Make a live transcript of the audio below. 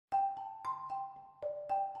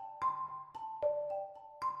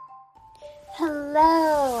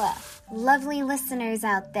Hello, lovely listeners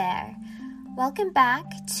out there. Welcome back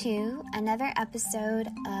to another episode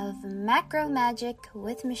of Macro Magic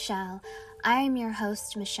with Michelle. I am your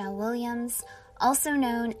host, Michelle Williams, also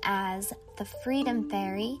known as the Freedom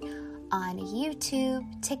Fairy on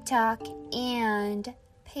YouTube, TikTok, and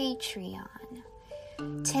Patreon.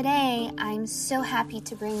 Today, I'm so happy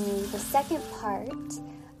to bring you the second part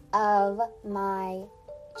of my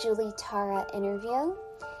Julie Tara interview.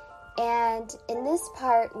 And in this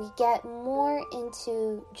part, we get more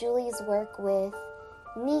into Julie's work with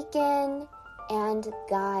Nikan and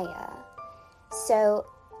Gaia. So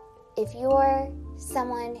if you're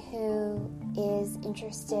someone who is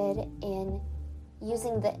interested in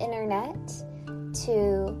using the internet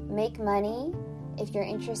to make money, if you're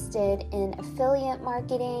interested in affiliate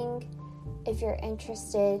marketing, if you're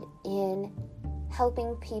interested in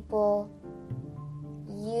helping people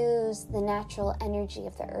use the natural energy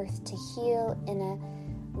of the earth to heal in a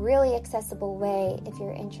really accessible way, if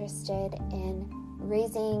you're interested in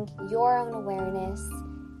raising your own awareness,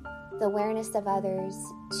 the awareness of others,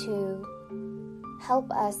 to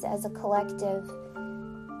help us as a collective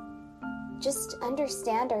just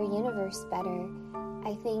understand our universe better,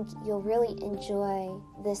 I think you'll really enjoy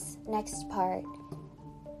this next part,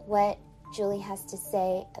 what Julie has to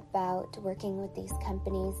say about working with these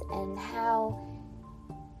companies and how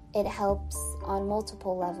it helps on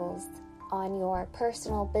multiple levels, on your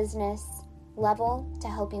personal business level to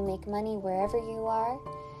help you make money wherever you are,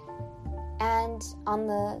 and on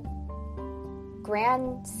the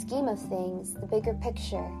grand scheme of things, the bigger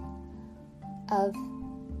picture of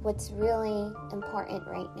what's really important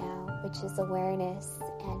right now, which is awareness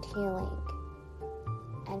and healing,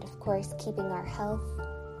 and of course keeping our health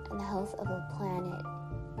and the health of the planet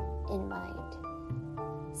in mind.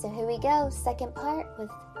 So here we go, second part with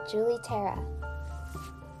Julie Tara.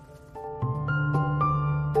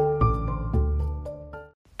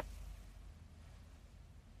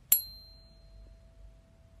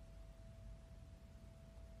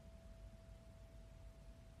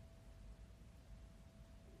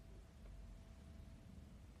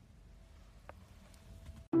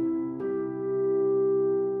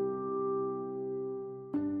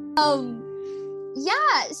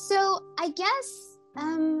 So I guess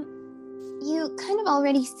you kind of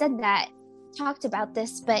already said that, talked about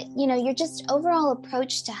this, but your just overall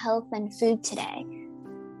approach to health and food today.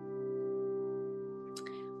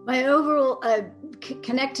 My overall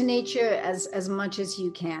connect to nature as much as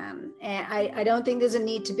you can. And I don't think there's a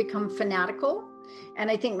need to become fanatical. And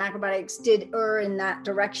I think macrobiotics did err in that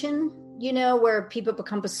direction, where people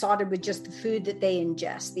become besotted with just the food that they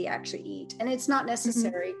ingest, they actually eat. And it's not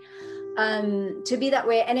necessary. To be that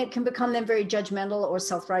way, and it can become then very judgmental or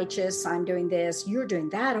self-righteous. I'm doing this, you're doing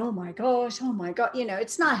that, oh my god,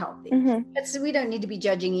 it's not healthy. We don't need to be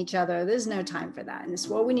judging each other. There's no time for that in this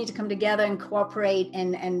world. We need to come together and cooperate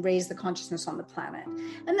and raise the consciousness on the planet,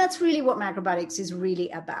 and that's really what macrobiotics is really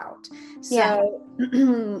about.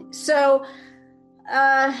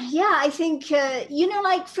 I think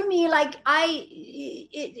for me,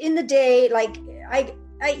 in the day,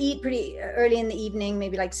 I eat pretty early in the evening,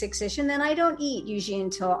 maybe like 6-ish, and then I don't eat usually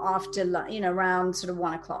until after, around sort of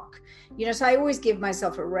 1 o'clock. So I always give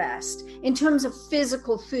myself a rest in terms of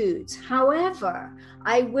physical foods. However,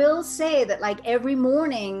 I will say that every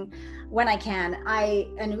morning when I can,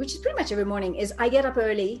 which is pretty much every morning, is I get up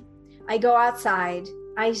early, I go outside,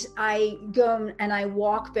 I go and I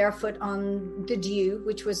walk barefoot on the dew,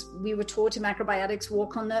 which we were taught in macrobiotics,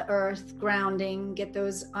 walk on the earth, grounding, get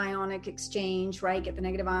those ionic exchange, right? Get the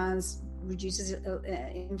negative ions, reduces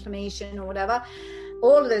inflammation or whatever,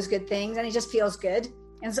 all of those good things. And it just feels good.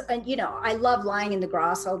 And I love lying in the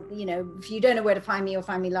grass. If you don't know where to find me, you'll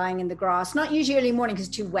find me lying in the grass, not usually early morning because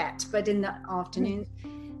it's too wet, but in the afternoon.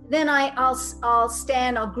 Then I'll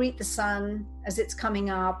stand, I'll greet the sun as it's coming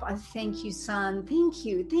up. I thank you, sun. Thank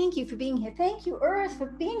you for being here. Thank you, earth, for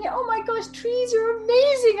being here. Oh my gosh, trees, you're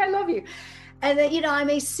amazing. I love you. And then, I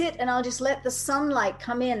may sit and I'll just let the sunlight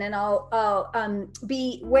come in, and I'll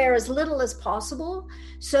wear as little as possible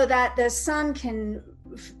so that the sun can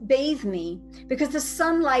bathe me, because the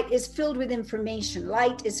sunlight is filled with information.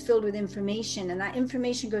 Light is filled with information, and that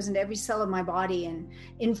information goes into every cell of my body and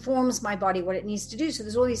informs my body what it needs to do. So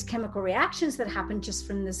there's all these chemical reactions that happen just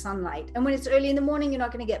from the sunlight. And when it's early in the morning, you're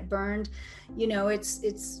not going to get burned. It's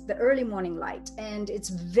the early morning light, and it's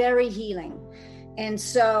very healing. And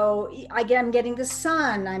so I'm getting the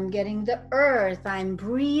sun, I'm getting the earth, I'm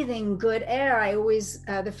breathing good air. I always,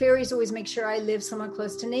 the fairies always make sure I live somewhere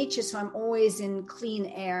close to nature. So I'm always in clean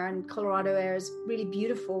air, and Colorado air is really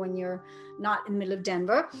beautiful when you're not in the middle of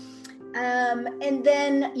Denver. And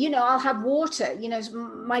then, I'll have water,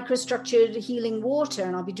 microstructured healing water,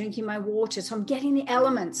 and I'll be drinking my water. So I'm getting the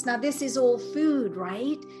elements. Now, this is all food,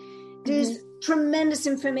 right? There's tremendous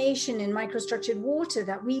information in microstructured water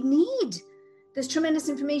that we need. There's tremendous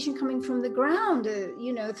information coming from the ground,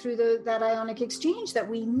 through that ionic exchange that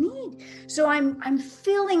we need. So I'm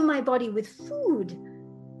filling my body with food.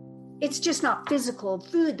 It's just not physical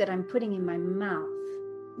food that I'm putting in my mouth.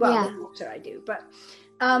 Well, with water I do, but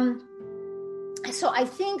so I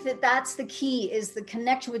think that that's the key, is the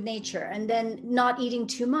connection with nature, and then not eating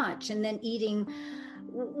too much, and then eating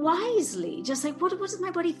wisely. Just like, what does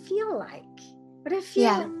my body feel like? What do I feel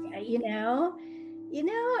like,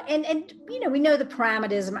 and we know the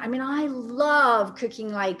parameters. I mean, I love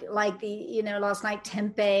cooking like the, last night,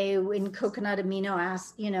 tempeh in coconut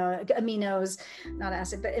aminos, not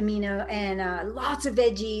acid, but amino, and lots of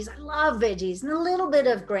veggies. I love veggies and a little bit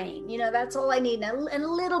of grain, that's all I need. And a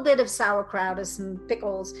little bit of sauerkraut or some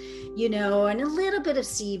pickles, and a little bit of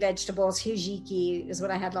sea vegetables. Hijiki is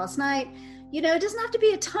what I had last night. It doesn't have to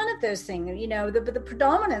be a ton of those things. The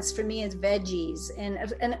predominance for me is veggies. And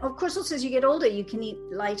of course, also as you get older, you can eat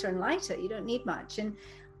lighter and lighter. You don't need much. And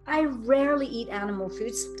I rarely eat animal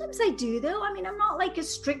food. Sometimes I do, though. I mean, I'm not like a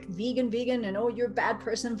strict vegan and, you're a bad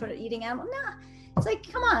person for eating animal. Nah, it's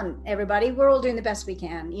like, come on, everybody. We're all doing the best we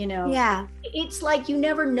can, Yeah. It's like you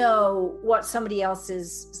never know what somebody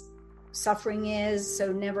else's suffering is.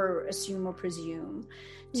 So never assume or presume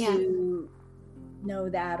to know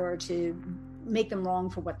that, or to make them wrong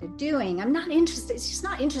for what they're doing. I'm not interested. It's just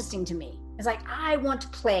not interesting to me. It's like, I want to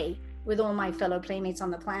play with all my fellow playmates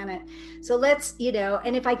on the planet. So let's,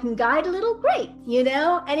 and if I can guide a little, great,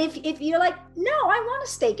 and if you're like, no, I want a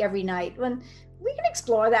steak every night, when we can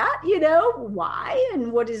explore that, why,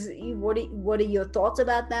 and what are your thoughts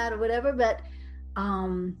about that or whatever. But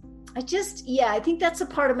I think that's a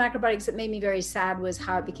part of macrobiotics that made me very sad, was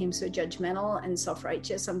how it became so judgmental and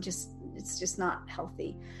self-righteous. It's just not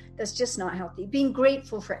healthy. That's just not healthy. Being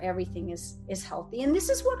grateful for everything is healthy. And this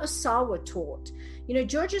is what Osawa taught.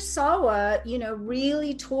 George Osawa,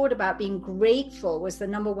 really taught about being grateful was the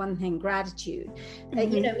number one thing, gratitude.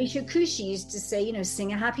 Michio Kushi used to say,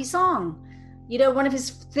 sing a happy song. One of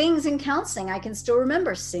his things in counseling, I can still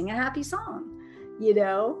remember, sing a happy song.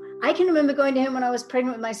 I can remember going to him when I was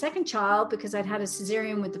pregnant with my second child, because I'd had a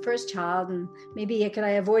cesarean with the first child, and maybe could I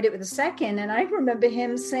avoid it with the second? And I remember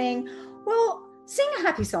him saying, well, sing a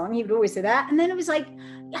happy song. He would always say that. And then it was like,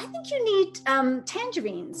 I think you need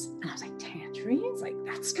tangerines. And I was like, tangerines? Like,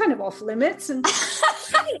 that's kind of off limits. And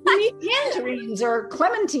you need tangerines or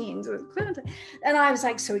clementines. And I was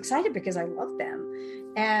like so excited because I love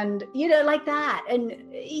them. And, like that. And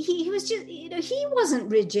he was just, he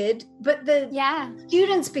wasn't rigid, but the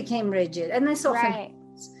students became rigid. And they saw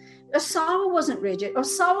Osawa wasn't rigid.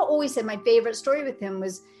 Osawa always said, my favorite story with him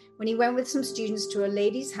was when he went with some students to a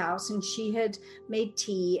lady's house, and she had made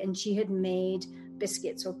tea and she had made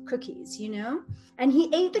biscuits or cookies, and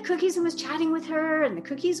he ate the cookies and was chatting with her, and the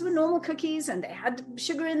cookies were normal cookies and they had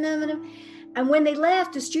sugar in them. And when they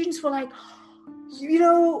left, the students were like,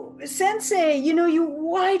 Sensei,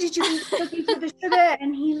 why did you eat cookies with the sugar?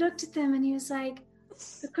 And he looked at them and he was like,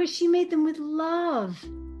 because she made them with love.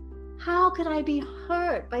 How could I be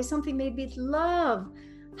hurt by something made with love?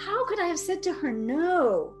 How could I have said to her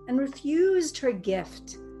no and refused her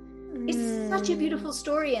gift? It's such a beautiful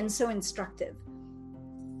story and so instructive.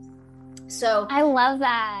 So I love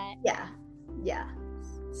that. Yeah.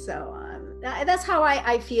 So that's how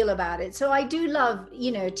I feel about it. So I do love,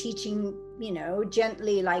 teaching,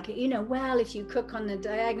 gently, like, well, if you cook on the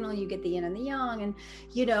diagonal, you get the yin and the yang. And,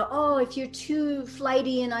 if you're too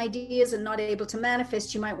flighty in ideas and not able to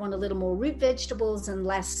manifest, you might want a little more root vegetables and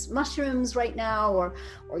less mushrooms right now. Or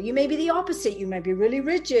you may be the opposite. You might be really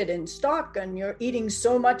rigid and stuck, and you're eating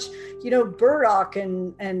so much, burdock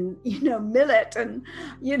and millet and,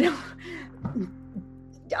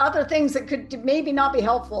 other things that could maybe not be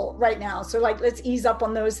helpful right now. So like, let's ease up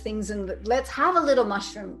on those things, and let's have a little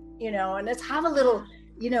mushroom, and let's have a little,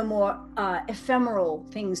 more ephemeral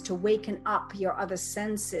things to waken up your other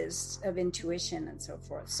senses of intuition and so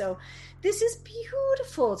forth. So this is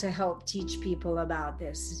beautiful to help teach people about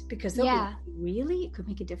this, because they'll be, really, it could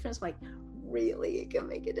make a difference. Like, really, it can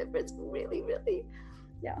make a difference. Really, really.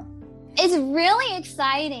 Yeah. It's really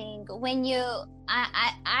exciting when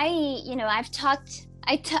I've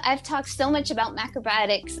talked so much about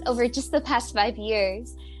macrobiotics over just the past 5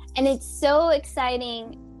 years, and it's so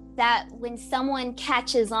exciting that when someone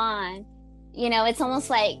catches on, it's almost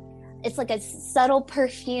like it's like a subtle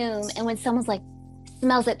perfume, and when someone's like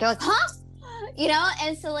smells it, they're like, huh? you know,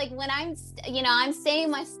 and so like when I'm saying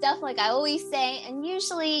my stuff like I always say, and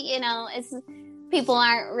usually, it's people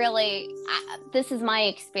aren't really, this is my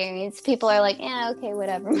experience. People are like, yeah, okay,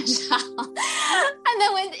 whatever, Michelle. And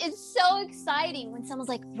then when it's so exciting when someone's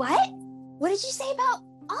like, what did you say about,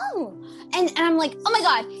 and I'm like, oh my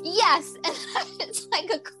God, yes. And it's like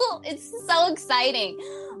it's so exciting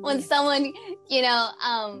when someone,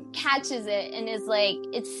 catches it and is like,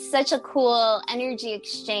 it's such a cool energy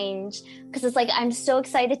exchange, because it's like, I'm so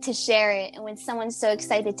excited to share it. And when someone's so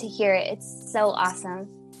excited to hear it, it's so awesome.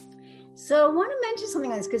 So I want to mention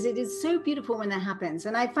something on this because it is so beautiful when that happens.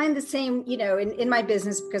 And I find the same, in my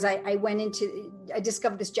business, because I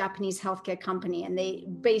discovered this Japanese healthcare company, and they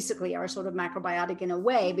basically are sort of macrobiotic in a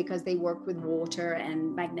way because they work with water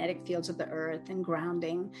and magnetic fields of the earth and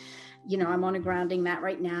grounding. I'm on a grounding mat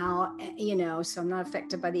right now, so I'm not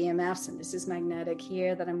affected by the EMFs, and this is magnetic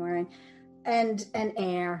here that I'm wearing, and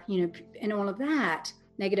air, and all of that.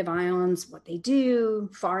 Negative ions, what they do,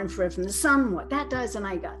 far infrared from the sun, what that does. And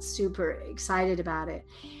I got super excited about it.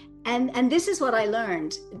 And this is what I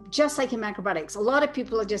learned, just like in macrobiotics. A lot of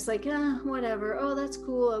people are just like, whatever. Oh, that's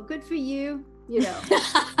cool. Oh, good for you. Now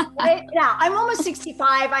I'm almost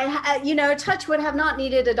 65. I, touch wood, have not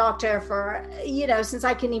needed a doctor for, since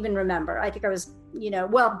I can even remember. I think I was,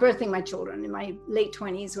 birthing my children in my late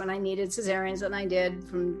 20s when I needed cesareans, and I did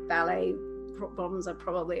from ballet problems. I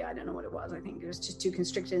don't know what it was. I think it was just too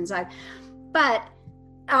constricted inside. But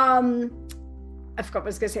I forgot what I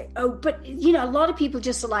was going to say. Oh, but a lot of people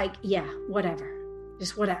just are like, yeah, whatever,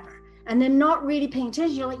 just whatever. And they're not really paying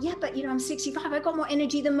attention. You're like, yeah, but I'm 65. I got more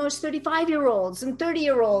energy than most 35-year-olds and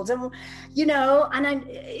 30-year-olds. And,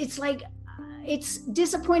 it's like, it's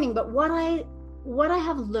disappointing. But what I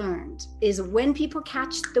have learned is when people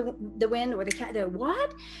catch the wind, or they're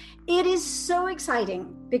what? It is so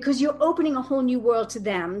exciting because you're opening a whole new world to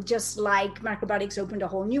them, just like macrobiotics opened a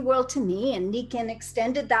whole new world to me, and Nikken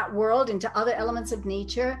extended that world into other elements of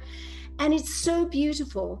nature. And it's so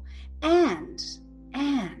beautiful. And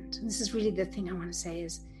this is really the thing I want to say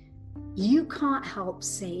is, you can't help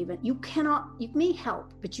save it. You may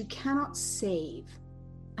help, but you cannot save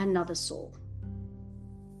another soul.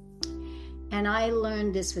 And I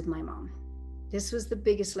learned this with my mom. This was the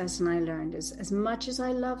biggest lesson I learned, is as much as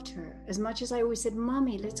I loved her, as much as I always said,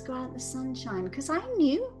 Mommy, let's go out in the sunshine. Because I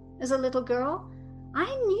knew as a little girl, I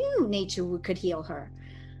knew nature could heal her.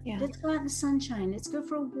 Yeah. Let's go out in the sunshine. Let's go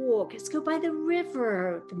for a walk. Let's go by the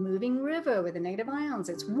river, the moving river with the negative ions.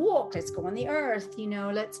 Let's walk. Let's go on the earth.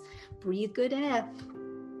 Let's breathe good air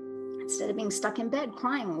instead of being stuck in bed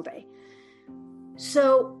crying all day.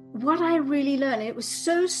 So what I really learned, it was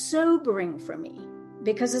so sobering for me,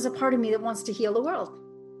 because there's a part of me that wants to heal the world,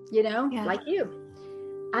 like you.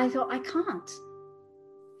 I thought, I can't.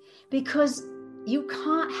 Because you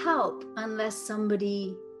can't help unless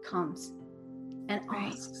somebody comes and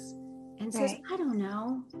asks and says, I don't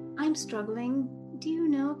know, I'm struggling. Do you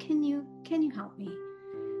know? Can you help me?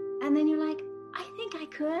 And then you're like, I think I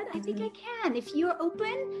could. I think I can. If you're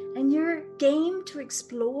open and you're game to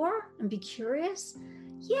explore and be curious,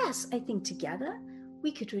 yes, I think together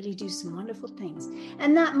we could really do some wonderful things.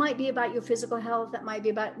 And that might be about your physical health. That might be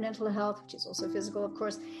about mental health, which is also physical, of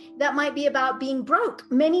course. That might be about being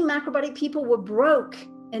broke. Many macrobiotic people were broke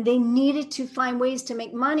and they needed to find ways to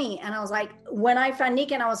make money. And I was like, when I found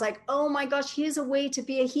Nikken, I was like, oh my gosh, here's a way to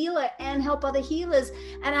be a healer and help other healers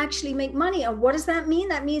and actually make money. And what does that mean?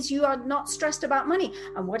 That means you are not stressed about money.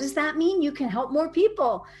 And what does that mean? You can help more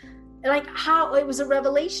people. Like, how it was a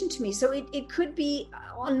revelation to me. So it could be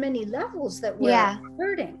on many levels that we're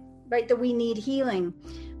hurting, right? That we need healing,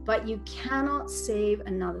 but you cannot save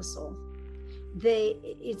another soul.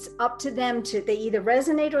 It's up to them they either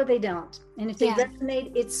resonate or they don't. And if they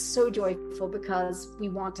resonate, it's so joyful because we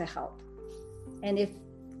want to help. And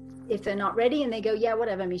if they're not ready and they go, yeah,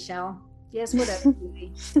 whatever, Michelle. Yes, whatever.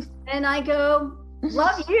 And I go,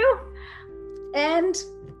 love you. And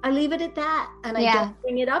I leave it at that, and I don't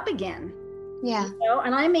bring it up again. Yeah.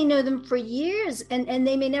 And I may know them for years, and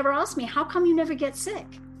they may never ask me, how come you never get sick?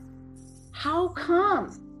 How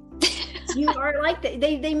come you are like that?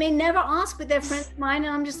 They may never ask, but they're friends of mine,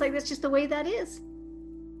 and I'm just like, that's just the way that is.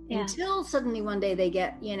 Yeah. Until suddenly one day they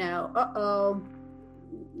get, a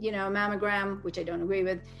mammogram, which I don't agree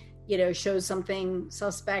with, shows something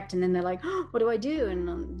suspect, and then they're like, oh, what do I do?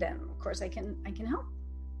 And then of course I can help.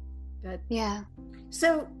 But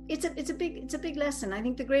so it's a big lesson. I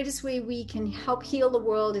think the greatest way we can help heal the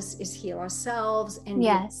world is heal ourselves and be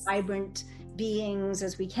vibrant beings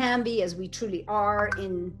as we can be, as we truly are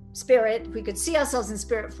in spirit. If we could see ourselves in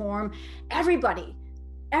spirit form, everybody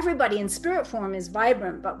everybody in spirit form is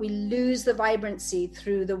vibrant, but we lose the vibrancy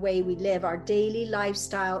through the way we live. Our daily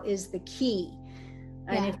lifestyle is the key.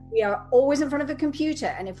 And if we are always in front of a computer,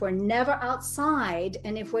 and if we're never outside,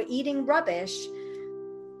 and if we're eating rubbish,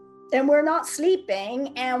 then we're not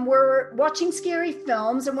sleeping, and we're watching scary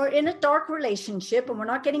films, and we're in a dark relationship, and we're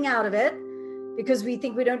not getting out of it because we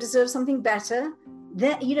think we don't deserve something better,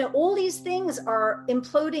 then, you know, all these things are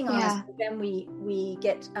imploding on us. Then we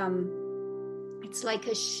get, it's like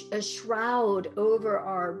a shroud over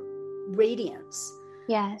our radiance.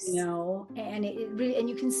 Yes. You know, and it really, and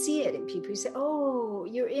you can see it in people who say, oh,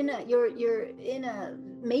 you're in a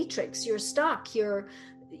matrix, you're stuck, you're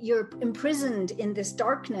imprisoned in this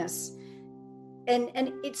darkness. And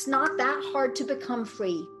it's not that hard to become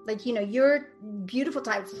free. Like, you know, you're beautiful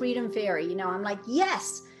type, freedom fairy, you know, I'm like,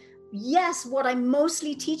 yes, what I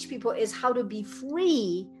mostly teach people is how to be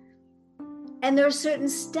free. And there are certain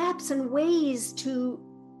steps and ways to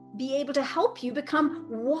be able to help you become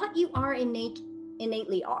what you are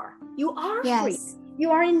innately are. You are free.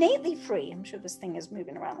 You are innately free. I'm sure this thing is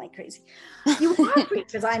moving around like crazy. You are free,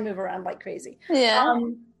 because I move around like crazy. Yeah.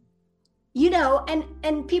 You know,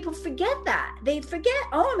 and people forget that. They forget,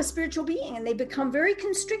 oh, I'm a spiritual being, and they become very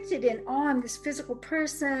constricted in, oh, I'm this physical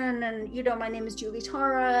person, and, you know, my name is Julie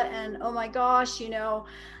Tara, and oh my gosh, you know,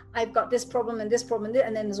 I've got this problem and this problem,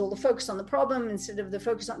 and then there's all the focus on the problem instead of the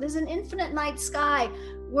focus on, there's an infinite night sky.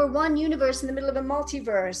 We're one universe in the middle of a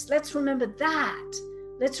multiverse. Let's remember that.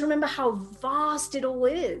 Let's remember how vast it all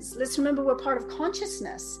is. Let's remember we're part of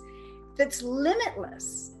consciousness that's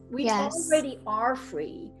limitless. We already are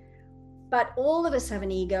free, but all of us have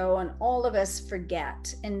an ego, and all of us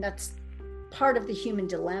forget. And that's part of the human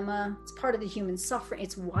dilemma. It's part of the human suffering.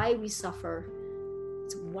 It's why we suffer.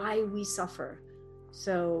 It's why we suffer.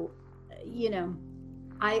 So, you know,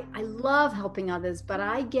 I love helping others, but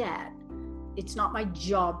I get it's not my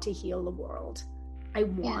job to heal the world. I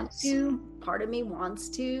want to, part of me wants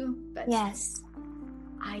to, but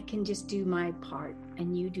I can just do my part,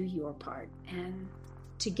 and you do your part, and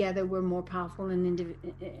together we're more powerful than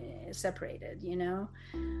separated. You know,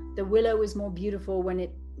 the willow is more beautiful when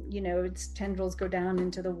it, you know, its tendrils go down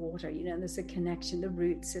into the water. You know, there's a connection, the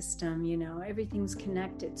root system, you know, everything's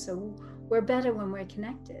connected. So we're better when we're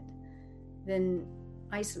connected than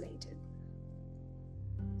isolated.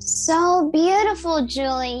 So beautiful,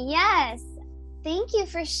 Julie. Yes. Thank you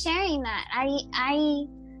for sharing that. I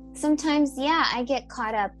sometimes, I get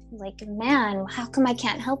caught up like, man, how come I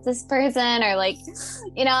can't help this person? Or like,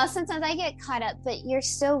 you know, sometimes I get caught up, but you're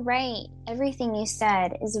so right. Everything you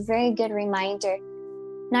said is a very good reminder,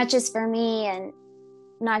 not just for me and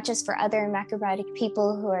not just for other macrobiotic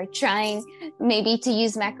people who are trying maybe to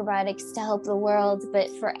use macrobiotics to help the world, but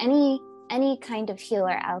for any kind of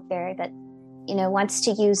healer out there that, you know, wants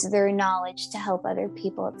to use their knowledge to help other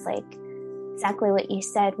people. It's like exactly what you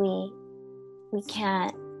said. We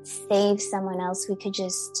can't save someone else. We could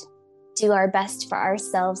just do our best for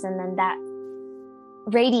ourselves, and then that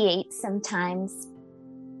radiates sometimes.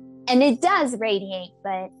 And it does radiate,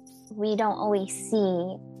 but we don't always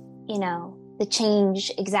see, you know, the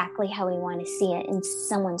change exactly how we want to see it in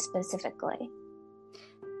someone specifically.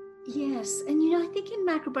 Yes. And, you know, I think in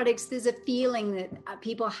macrobiotics, there's a feeling that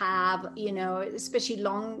people have, you know, especially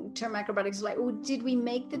long-term macrobiotics, like, oh, did we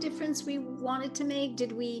make the difference we wanted to make?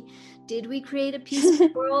 Did we create a peaceful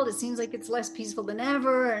world? It seems like it's less peaceful than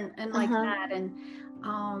ever, and like that. And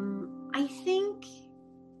I think,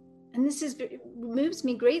 and this moves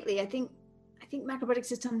me greatly, I think macrobiotics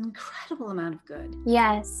has done an incredible amount of good.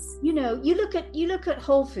 Yes. You know, you look at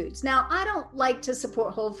Whole Foods. Now, I don't like to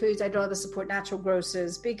support Whole Foods. I'd rather support natural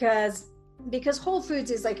grocers because Whole Foods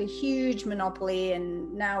is like a huge monopoly,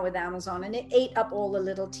 and now with Amazon, and it ate up all the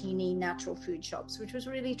little teeny natural food shops, which was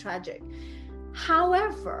really tragic.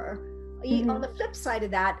 However, on the flip side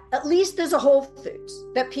of that, at least there's a Whole Foods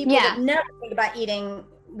that people that never think about eating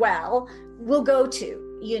well will go to.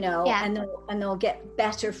 You know, and they'll get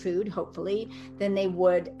better food, hopefully, than they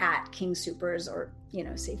would at King Soopers or, you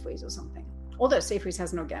know, Safeways or something. Although Safeways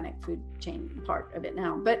has an organic food chain part of it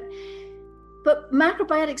now. But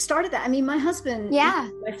macrobiotics started that. I mean, my husband,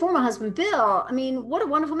 my former husband, Bill, I mean, what a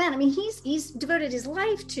wonderful man. I mean, he's devoted his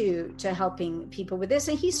life to helping people with this.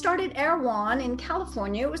 And he started Erewhon in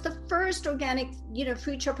California. It was the first organic, you know,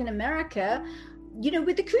 food shop in America, you know,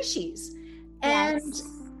 with the Kushis.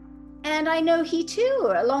 And I know he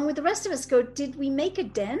too, along with the rest of us, go, did we make a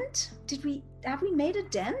dent? Have we made a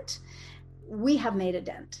dent? We have made a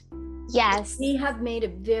dent. Yes. We have made a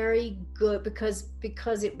very good,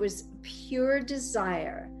 because it was pure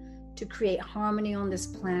desire to create harmony on this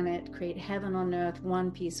planet, create heaven on earth, one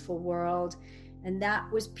peaceful world. And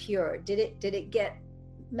that was pure. Did it get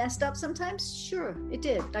messed up sometimes? Sure, it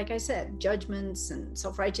did. Like I said, judgments and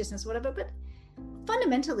self-righteousness, whatever. But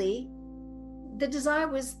fundamentally, the desire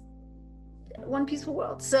was one peaceful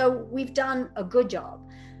world. So we've done a good job.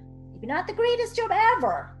 Maybe not the greatest job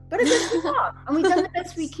ever, but a good job. And we've done the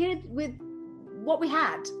best we could with what we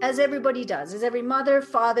had, as everybody does, as every mother,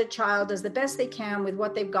 father, child does the best they can with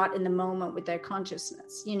what they've got in the moment with their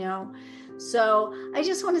consciousness, you know? So I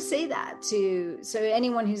just want to say that so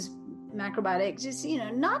anyone who's macrobiotic, just, you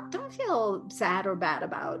know, don't feel sad or bad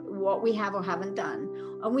about what we have or haven't done.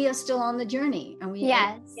 And we are still on the journey. And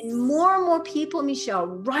and more and more people, Michelle,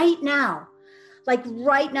 right now, like in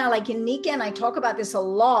Nikken, I talk about this a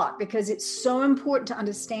lot because it's so important to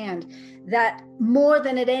understand that more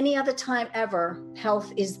than at any other time ever,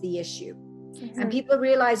 health is the issue. Mm-hmm. And people are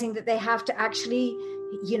realizing that they have to actually,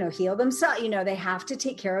 you know, heal themselves. You know, they have to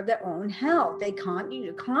take care of their own health. They can't,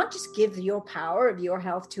 you can't just give your power of your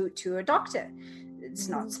health to a doctor. It's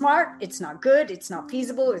not smart. It's not good. It's not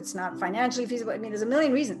feasible. It's not financially feasible. I mean, there's a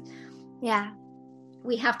million reasons. Yeah.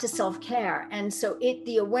 We have to self-care. And so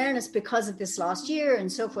the awareness because of this last year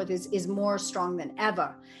and so forth is more strong than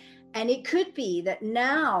ever. And it could be that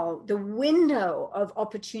now the window of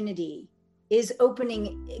opportunity is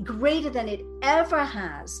opening greater than it ever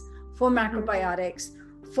has for macrobiotics,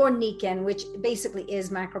 for Nikken, which basically is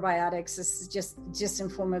macrobiotics. This is just in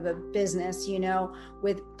form of a business, you know,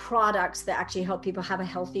 with products that actually help people have a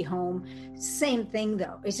healthy home. Same thing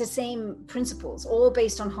though. It's the same principles, all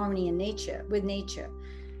based on harmony in nature, with nature.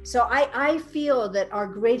 So I feel that our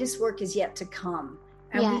greatest work is yet to come.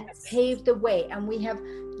 And we have paved the way, and we have,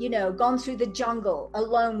 you know, gone through the jungle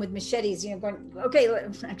alone with machetes, you know, going, okay,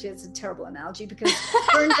 actually it's a terrible analogy because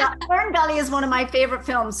Fern Gully is one of my favorite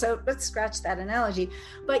films. So let's scratch that analogy.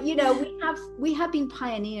 But, you know, we have been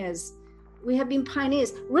pioneers. We have been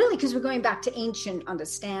pioneers really because we're going back to ancient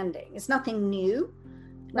understanding. It's nothing new.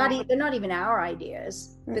 They're not even our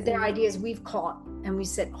ideas, but they're ideas we've caught, and we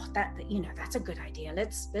said, oh, that, you know, that's a good idea.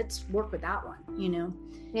 Let's work with that one, you know?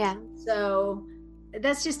 Yeah. So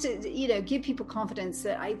that's just to, you know, give people confidence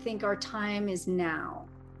that I think our time is now.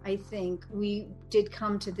 I think we did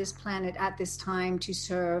come to this planet at this time to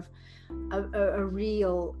serve a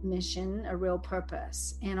real mission, a real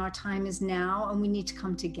purpose. And our time is now, and we need to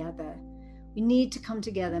come together. We need to come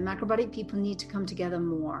together. Macrobiotic people need to come together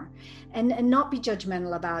more and not be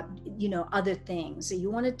judgmental about, you know, other things. So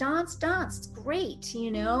you want to dance, it's great,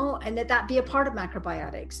 you know, and that be a part of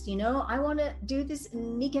macrobiotics. You know, I want to do this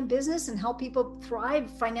Nikken business and help people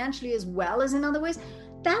thrive financially as well as in other ways.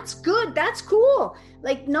 That's good. That's cool.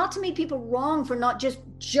 Like, not to make people wrong for not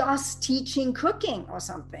just teaching cooking or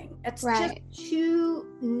something. It's just too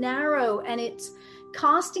narrow, and it's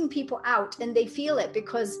casting people out, and they feel it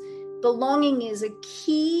because belonging is a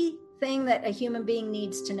key thing that a human being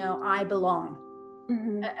needs to know. I belong.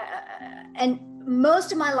 Mm-hmm. And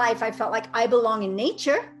most of my life, I felt like I belong in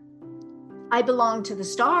nature. I belong to the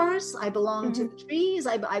stars. I belong to the trees.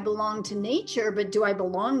 I belong to nature. But do I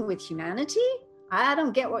belong with humanity? I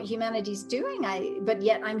don't get what humanity's doing. But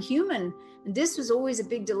yet I'm human. And this was always a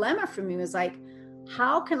big dilemma for me. It was like,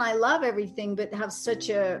 how can I love everything but have such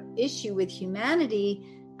a issue with humanity?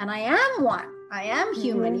 And I am one. I am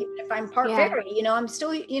human, even if I'm part fairy, you know, I'm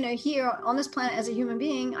still, you know, here on this planet as a human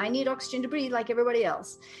being. I need oxygen to breathe like everybody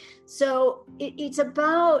else. So it's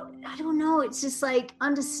about, I don't know, it's just like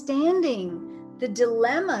understanding the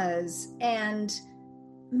dilemmas. And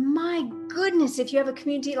my goodness, if you have a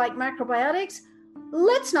community like macrobiotics,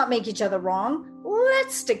 let's not make each other wrong.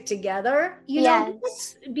 Let's stick together, you know,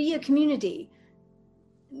 let's be a community.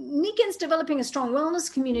 Nikken's developing a strong wellness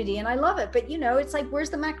community, and I love it. But, you know, it's like, where's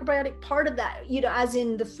the macrobiotic part of that, you know, as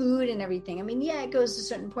in the food and everything? I mean, yeah, it goes to a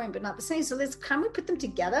certain point, but not the same. So can we put them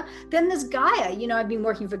together? Then there's Gaia. You know, I've been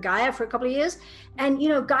working for Gaia for a couple of years, and, you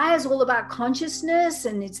know, Gaia is all about consciousness,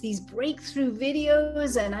 and it's these breakthrough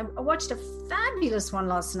videos. And I watched a fabulous one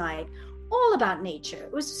last night, all about nature.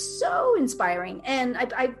 It was so inspiring. And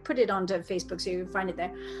I put it onto Facebook, so you can find it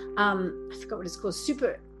there. I forgot what it's called,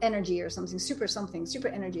 super energy or something, super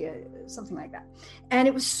energy, something like that. And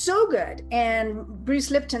it was so good. And Bruce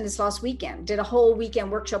Lipton this last weekend did a whole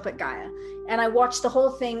weekend workshop at Gaia. And I watched the whole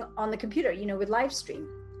thing on the computer, you know, with live stream.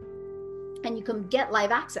 And you can get live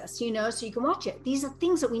access, you know, so you can watch it. These are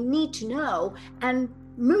things that we need to know and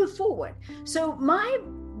move forward. So my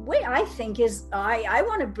way, I think, is I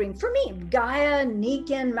want to bring, for me, Gaia,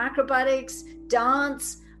 Nikken, macrobiotics,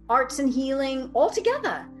 dance, arts and healing all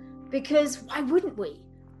together. Because why wouldn't we?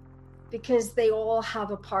 Because they all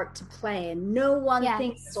have a part to play, and no one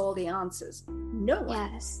thinks all the answers. No one.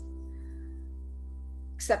 Yes.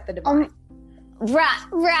 Except the divine.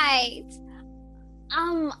 Right.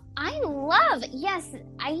 Yes,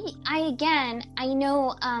 I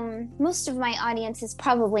know, most of my audience is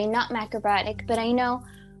probably not macrobiotic, but I know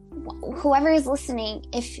whoever is listening,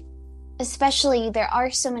 especially there are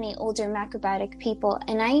so many older macrobiotic people,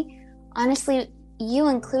 and I honestly, you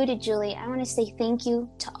included, Julie, I want to say thank you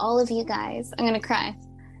to all of you guys. I'm going to cry.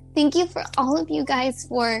 Thank you for all of you guys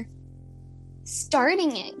for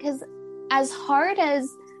starting it, because as hard as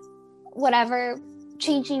whatever,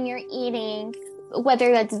 changing your eating,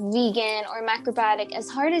 whether that's vegan or macrobiotic, as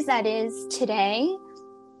hard as that is today,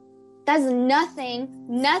 that's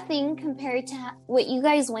nothing compared to what you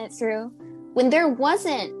guys went through when there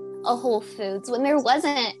wasn't a Whole Foods, when there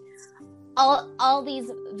wasn't all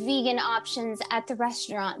these vegan options at the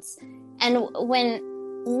restaurants, and when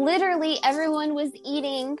literally everyone was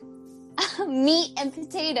eating meat and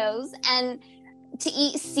potatoes, and to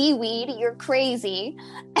eat seaweed, you're crazy,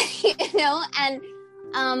 and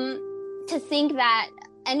to think that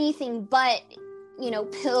anything but,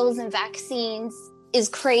 pills and vaccines is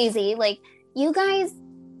crazy. Like, you guys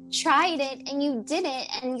tried it and you did it,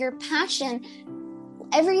 and your passion,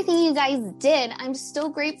 everything you guys did, I'm so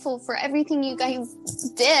grateful for everything you guys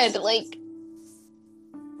did, because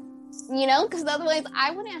otherwise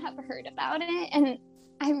I wouldn't have heard about it. And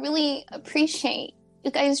I really appreciate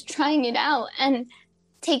you guys trying it out and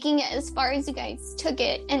taking it as far as you guys took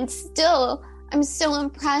it. And still, I'm so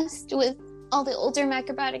impressed with all the older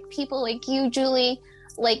macrobiotic people like you, Julie,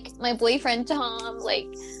 like my boyfriend, Tom,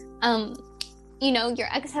 your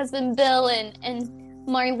ex-husband, Bill, and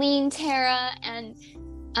Marlene, Tara, and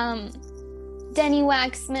Denny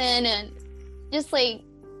Waxman, and just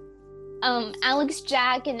Alex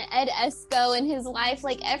Jack and Ed Esco and his wife,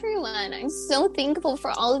 everyone. I'm so thankful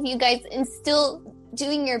for all of you guys, and still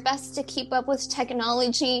doing your best to keep up with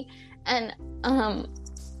technology. And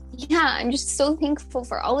I'm just so thankful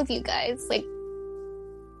for all of you guys.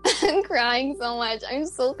 I'm crying so much. I'm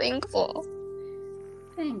so thankful.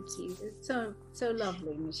 Thank you. It's so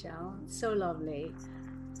lovely, Michelle. So lovely.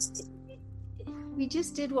 We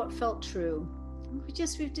just did what felt true. We've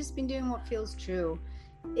just been doing what feels true.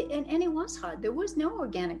 And it was hard. There was no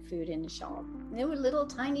organic food in the shop. There were little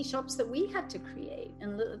tiny shops that we had to create,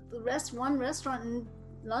 and one restaurant in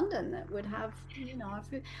London that would have, our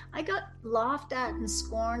food. I got laughed at and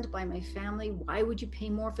scorned by my family. Why would you pay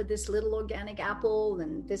more for this little organic apple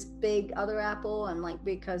than this big other apple? And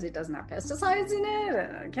because it doesn't have pesticides in it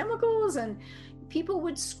and chemicals, and people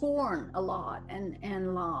would scorn a lot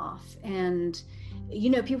and laugh. And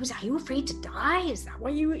people say, are you afraid to die? Is that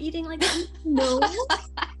why you were eating like that? No,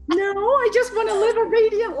 I just want to live a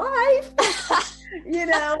radiant life.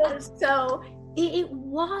 So it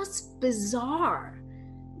was bizarre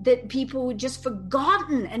that people would just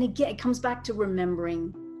forgotten. And again, it comes back to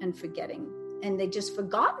remembering and forgetting. And they just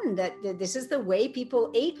forgotten that this is the way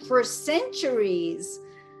people ate for centuries,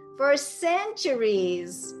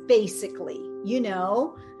 basically.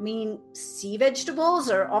 Sea vegetables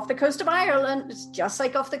are off the coast of Ireland. It's just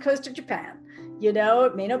like off the coast of Japan.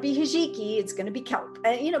 It may not be hijiki, it's going to be kelp.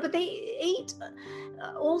 But they ate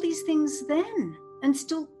all these things then, and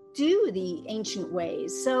still do the ancient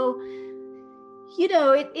ways. So,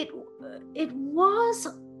 it was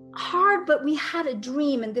hard, but we had a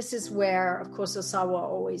dream. And this is where, of course, Osawa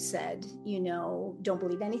always said, don't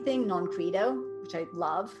believe anything, non-credo, which I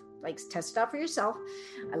love. Test it out for yourself.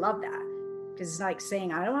 I love that, because it's like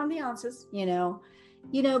saying, I don't have the answers,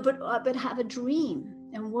 but have a dream.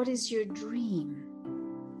 And what is your dream?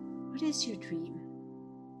 What is your dream?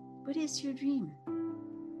 What is your dream?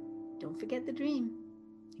 Don't forget the dream,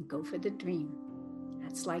 and go for the dream.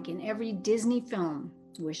 That's like in every Disney film,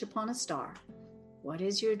 Wish Upon a Star. What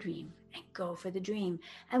is your dream? And go for the dream.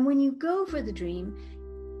 And when you go for the dream,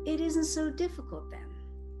 it isn't so difficult then.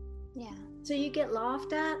 Yeah. So you get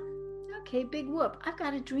laughed at. Okay, big whoop. I've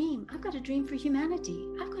got a dream. I've got a dream for humanity.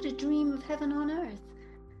 I've got a dream of heaven on earth.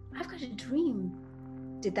 I've got a dream.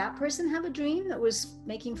 Did that person have a dream that was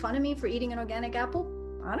making fun of me for eating an organic apple?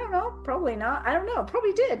 I don't know. Probably not. I don't know.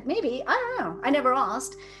 Probably did. Maybe. I don't know. I never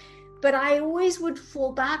asked. But I always would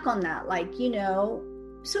fall back on that.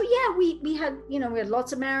 So yeah, we had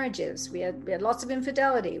lots of marriages. We had lots of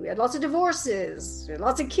infidelity. We had lots of divorces. We had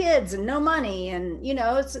lots of kids and no money. And,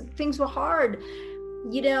 things were hard,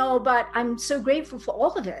 but I'm so grateful for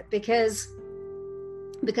all of it because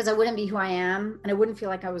I wouldn't be who I am. And I wouldn't feel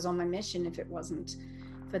like I was on my mission if it wasn't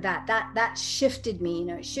for that. That shifted me,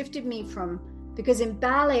 it shifted me from, because in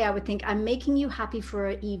ballet, I would think, I'm making you happy for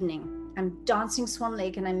an evening. I'm dancing Swan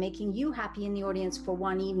Lake and I'm making you happy in the audience for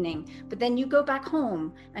one evening, but then you go back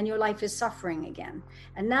home and your life is suffering again.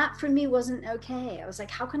 And that for me wasn't okay. I was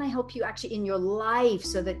like, how can I help you actually in your life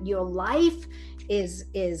so that your life is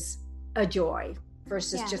a joy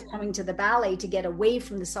versus just coming to the ballet to get away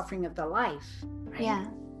from the suffering of the life, right? Yeah.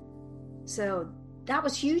 So that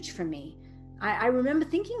was huge for me. I remember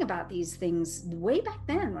thinking about these things way back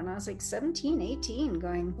then when I was like 17, 18,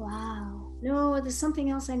 going, wow, no, there's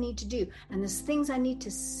something else I need to do. And there's things I need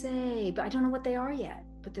to say, but I don't know what they are yet.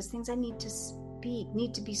 But there's things I need to speak,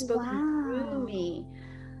 need to be spoken through me.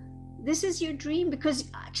 This is your dream,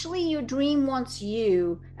 because actually your dream wants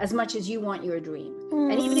you as much as you want your dream.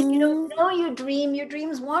 And even if you don't know your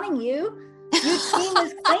dream's wanting you. Your dream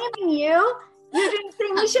is claiming you. Your dream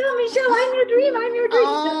saying, Michelle, I'm your dream. Like,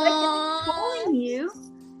 it's calling you.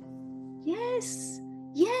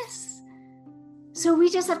 Yes. So we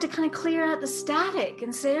just have to kind of clear out the static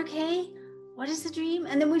and say, okay, what is the dream?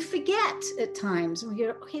 And then we forget at times. And we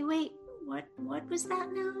go, okay, wait, what was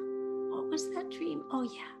that now? What was that dream? Oh,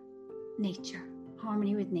 yeah. Nature,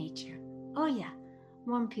 harmony with nature. Oh, yeah.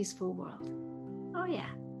 One peaceful world. Oh, yeah.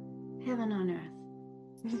 Heaven on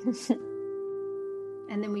earth.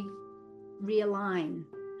 And then we realign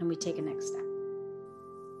and we take a next step.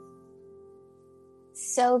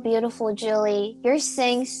 So beautiful, Julie. You're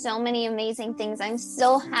saying so many amazing things. I'm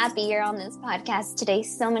so happy you're on this podcast today.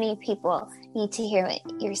 So many people need to hear what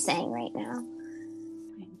you're saying right now.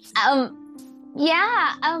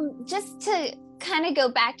 Just to kind of go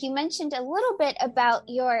back, you mentioned a little bit about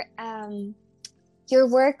your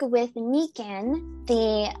work with Nikken,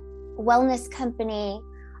 the wellness company,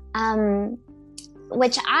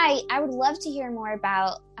 which I would love to hear more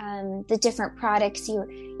about, the different products,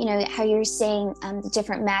 you know, how you're saying the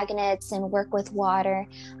different magnets and work with water.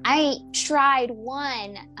 I tried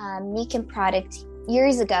one Nikken product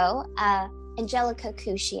years ago. Angelica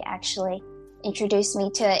Kushi actually introduced me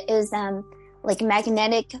to it. It was like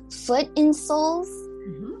magnetic foot insoles.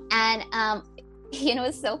 Mm-hmm. And you know,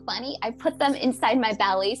 it's so funny. I put them inside my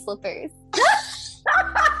ballet slippers.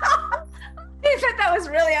 I thought that was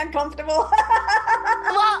really uncomfortable.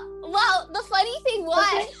 well, the funny thing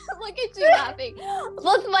was, look at you laughing.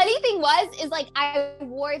 Well, the funny thing is like I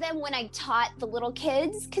wore them when I taught the little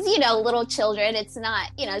kids, because, you know, little children, it's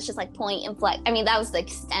not, you know, it's just like point and flex. I mean, that was the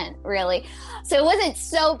extent, really. So it wasn't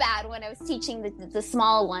so bad when I was teaching the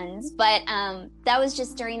small ones, but that was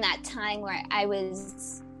just during that time where I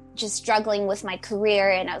was just struggling with my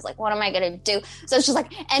career, and I was like, what am I gonna do? So it's just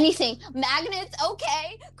like anything, magnets,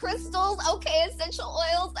 okay, crystals, okay, essential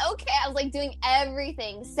oils, okay. I was like doing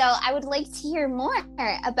everything. So I would like to hear more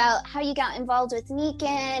about how you got involved with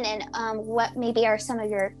Nikken, and what maybe are some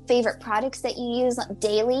of your favorite products that you use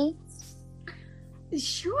daily.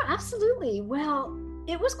 Sure, absolutely. Well,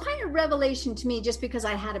 it was quite a revelation to me, just because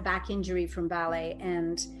I had a back injury from ballet,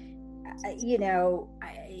 and you know,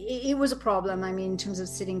 it was a problem. I mean, in terms of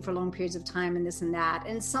sitting for long periods of time and this and that.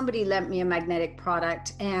 And somebody lent me a magnetic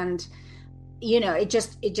product, and, you know, it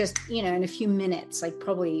just, you know, in a few minutes, like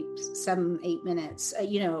probably 7-8 minutes,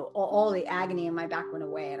 you know, all the agony in my back went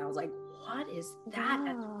away. And I was like, what is that? Wow.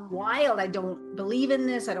 That's wild. I don't believe in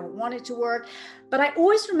this. I don't want it to work. But I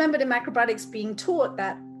always remembered in macrobiotics being taught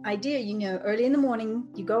that idea, you know, early in the morning,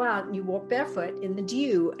 you go out and you walk barefoot in the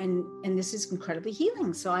dew, and this is incredibly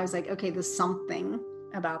healing. So I was like, okay, there's something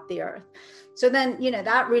about the earth. So then, you know,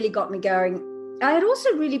 that really got me going. I had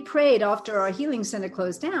also really prayed after our healing center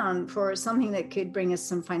closed down for something that could bring us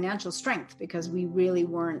some financial strength, because we really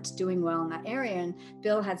weren't doing well in that area. And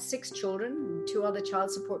Bill had 6 children, 2 other child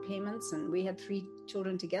support payments, and we had 3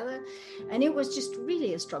 children together. And it was just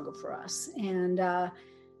really a struggle for us. And,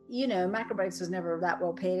 you know, macrobiotics was never that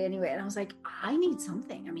well paid anyway. And I was like, I need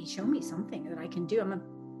something. I mean, show me something that I can do. I'm a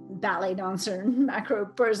ballet dancer and macro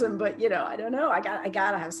person, but, you know, I don't know. I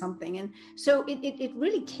gotta have something. And so it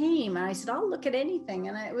really came, and I said, I'll look at anything.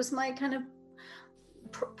 And it was my kind of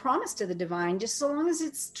promise to the divine, just so long as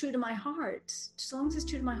it's true to my heart,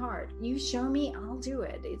 you show me, I'll do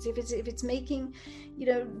it. If it's making, you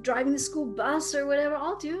know, driving the school bus or whatever,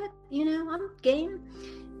 I'll do it. You know, I'm game.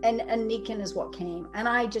 And Nikken is what came, and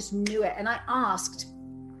I just knew it. And I asked,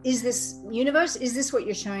 is this universe, is this what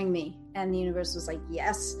you're showing me? And the universe was like,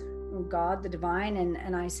 yes. God, the divine.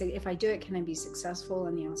 And I said, if I do it, can I be successful?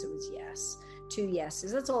 And the answer was yes. 2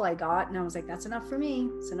 yeses. That's all I got. And I was like, that's enough for me.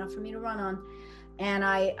 It's enough for me to run on. And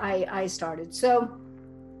I started. So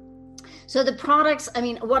the products, I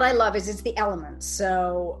mean, what I love is it's the elements.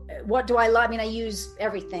 So what do I love? I mean, I use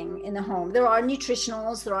everything in the home. There are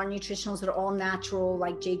nutritionals that are all natural,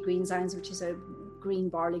 like Jade Green Signs, which is a green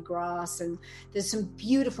barley grass, and there's some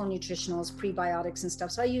beautiful nutritionals, prebiotics and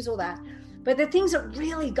stuff. So I use all that. But the things that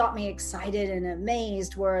really got me excited and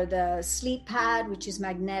amazed were the sleep pad, which is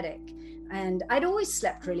magnetic. And I'd always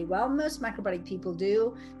slept really well. Most macrobiotic people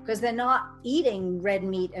do, because they're not eating red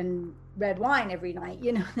meat and red wine every night.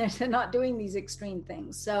 You know, they're not doing these extreme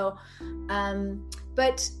things. So,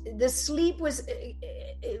 but the sleep was,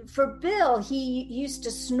 for Bill, he used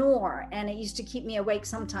to snore, and it used to keep me awake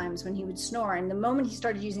sometimes when he would snore. And the moment he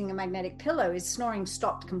started using a magnetic pillow, his snoring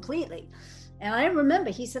stopped completely. And I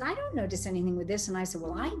remember he said, I don't notice anything with this. And I said,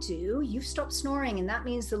 well, I do. You've stopped snoring. And that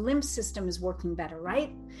means the lymph system is working better, right?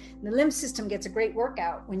 And the lymph system gets a great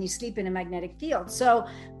workout when you sleep in a magnetic field. So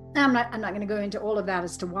I'm not going to go into all of that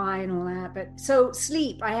as to why and all that. But so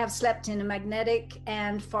sleep, I have slept in a magnetic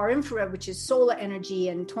and far infrared, which is solar energy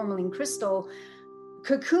and tourmaline crystal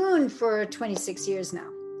cocoon for 26 years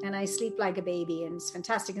now. And I sleep like a baby, and it's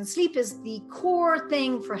fantastic. And sleep is the core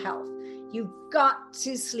thing for health. You've got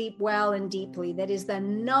to sleep well and deeply. That is the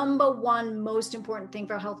number one most important thing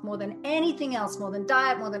for health, more than anything else, more than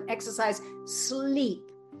diet, more than exercise. Sleep.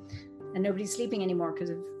 And nobody's sleeping anymore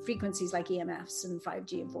because of frequencies like EMFs and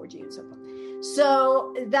 5G and 4G and so forth.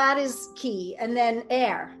 So that is key. And then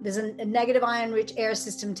air. There's a negative ion-rich air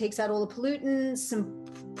system, takes out all the pollutants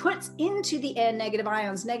and puts into the air negative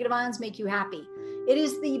ions. Negative ions make you happy. It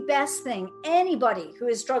is the best thing. Anybody who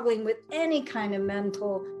is struggling with any kind of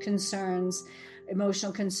mental concerns,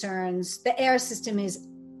 emotional concerns, the air system is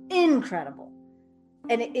incredible.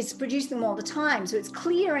 And it's producing them all the time. So it's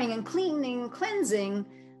clearing and cleaning and cleansing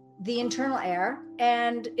the internal air,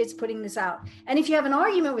 and it's putting this out. And if you have an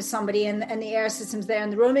argument with somebody and the air system's there,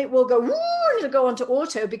 and the roommate will go, woo, it'll go onto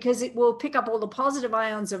auto, because it will pick up all the positive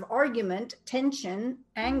ions of argument, tension,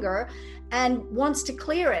 anger, and wants to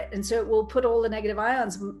clear it. And so it will put all the negative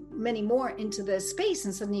ions, many more, into the space,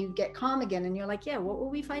 and suddenly you get calm again. And you're like, yeah, what were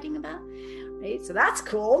we fighting about? Right? So that's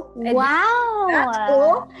cool. And wow. That's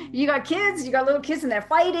cool. You got kids, you got little kids, and they're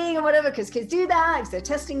fighting or whatever, because kids do that, because they're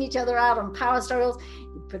testing each other out on power struggles.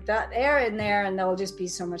 You put that air in there and they'll just be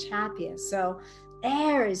so much happier. So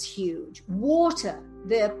air is huge. Water,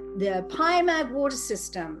 the PIMAG water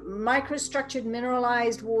system, microstructured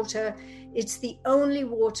mineralized water. It's the only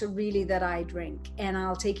water really that I drink, and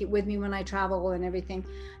I'll take it with me when I travel and everything,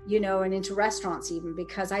 you know, and into restaurants even,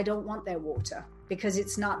 because I don't want their water, because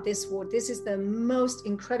it's not this water. This is the most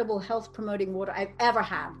incredible health promoting water I've ever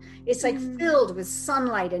had. It's like filled with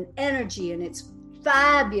sunlight and energy, and it's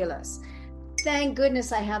fabulous. Thank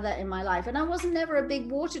goodness I have that in my life. And I wasn't never a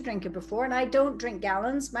big water drinker before, and I don't drink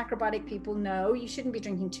gallons. Macrobiotic people know you shouldn't be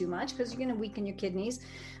drinking too much, because you're going to weaken your kidneys.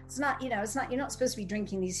 It's not, you know, it's not, you're not supposed to be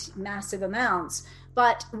drinking these massive amounts.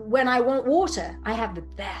 But when I want water, I have the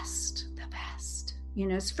best, you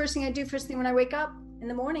know. It's the first thing I do, first thing when I wake up in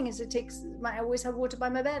the morning, is I always have water by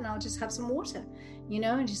my bed, and I'll just have some water, you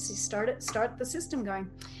know, and just start the system going.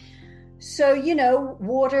 So, you know,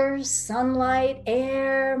 water, sunlight,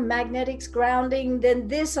 air, magnetics, grounding. Then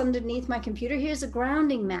this underneath my computer, here's a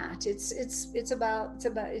grounding mat. It's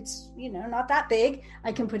you know, not that big.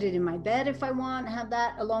 I can put it in my bed if I want, have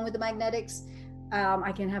that along with the magnetics.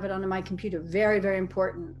 I can have it under my computer. Very, very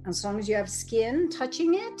important. As long as you have skin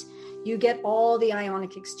touching it, you get all the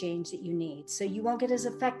ionic exchange that you need. So you won't get as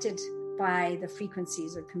affected by the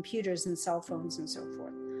frequencies of computers and cell phones and so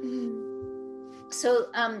forth. Mm-hmm. So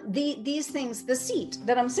these things, the seat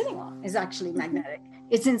that I'm sitting on is actually magnetic.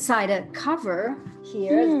 It's inside a cover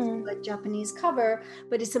here, a Japanese cover,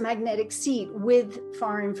 but it's a magnetic seat with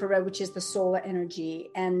far infrared, which is the solar energy,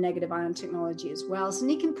 and negative ion technology as well. So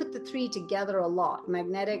you can put the three together a lot.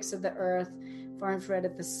 Magnetics of the earth, far infrared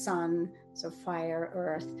of the sun, so fire,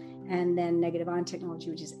 earth, and then negative ion technology,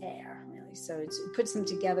 which is air, really. So it puts them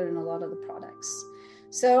together in a lot of the products.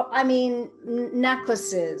 So, I mean,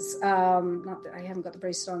 necklaces, not that I haven't got the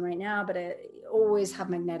bracelet on right now, but I always have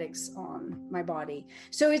magnetics on my body.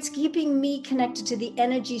 So it's keeping me connected to the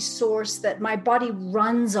energy source that my body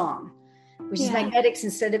runs on, which is magnetics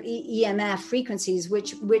instead of EMF frequencies,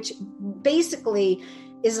 which basically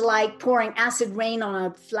is like pouring acid rain on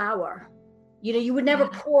a flower. You know, you would never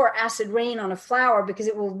pour acid rain on a flower because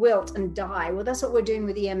it will wilt and die. Well, that's what we're doing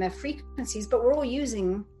with EMF frequencies, but we're all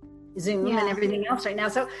using Zoom and everything else right now.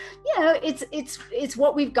 So, you know, it's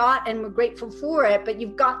what we've got, and we're grateful for it, but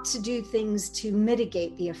you've got to do things to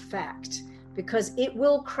mitigate the effect, because it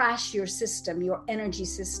will crash your system, your energy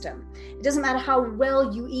system. It doesn't matter how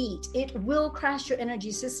well you eat, it will crash your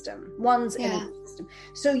energy system, one's energy system.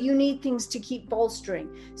 So you need things to keep bolstering.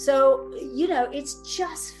 So, you know, it's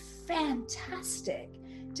just fantastic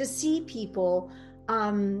to see people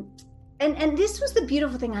And this was the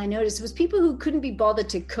beautiful thing I noticed was people who couldn't be bothered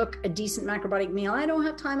to cook a decent macrobiotic meal. I don't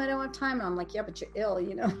have time. And I'm like, yeah, but you're ill,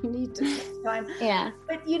 you need to take time. Yeah.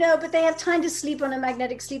 But, but they have time to sleep on a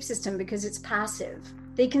magnetic sleep system because it's passive.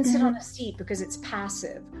 They can sit on a seat because it's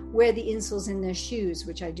passive. Wear the insoles in their shoes,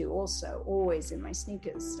 which I do also, always in my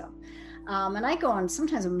sneakers stuff. And I go on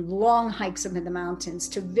sometimes on long hikes up in the mountains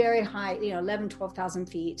to very high, 11, 12,000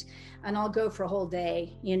 feet. And I'll go for a whole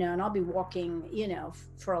day, and I'll be walking,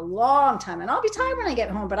 for a long time. And I'll be tired when I get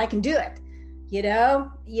home, but I can do it,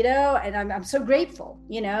 and I'm so grateful,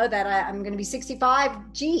 that I'm going to be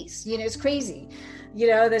 65. Geez, it's crazy.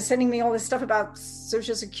 They're sending me all this stuff about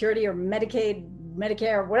Social Security or Medicaid,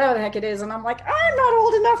 Medicare, whatever the heck it is. And I'm like, I'm not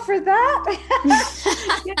old enough for that. I'm still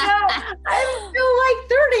like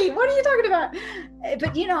 30. What are you talking about?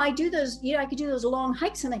 But, I do those, I could do those long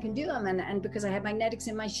hikes and I can do them. And because I have magnetics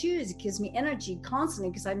in my shoes, it gives me energy constantly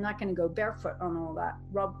because I'm not going to go barefoot on all that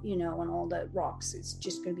on all the rocks. It's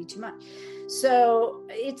just going to be too much. So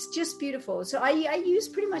it's just beautiful. So I use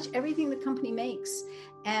pretty much everything the company makes.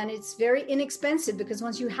 And it's very inexpensive because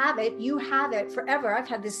once you have it forever. I've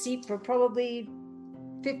had this seat for probably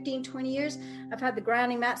 15, 20 years. I've had the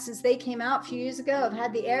grounding mat since they came out a few years ago. I've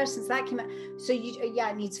had the air since that came out. So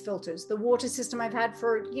it needs filters. The water system I've had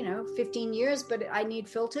for, 15 years, but I need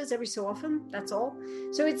filters every so often. That's all.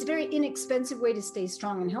 So it's a very inexpensive way to stay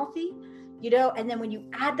strong and healthy, and then when you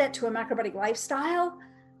add that to a macrobiotic lifestyle,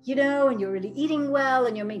 and you're really eating well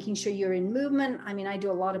and you're making sure you're in movement. I mean, I do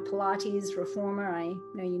a lot of Pilates, reformer. I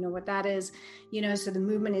know you know what that is, so the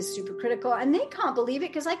movement is super critical and they can't believe it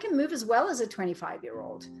because I can move as well as a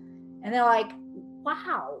 25-year-old. And they're like,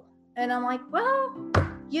 wow. And I'm like, well,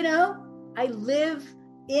 I live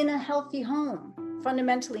in a healthy home.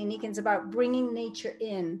 Fundamentally, Nikan's about bringing nature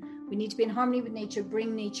in. We need to be in harmony with nature,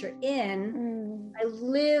 bring nature in. I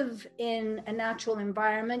live in a natural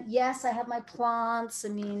environment. Yes, I have my plants. I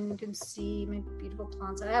mean, you can see my beautiful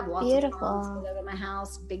plants. I have lots of plants all over my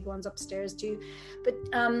house, big ones upstairs too. But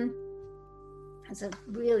it's a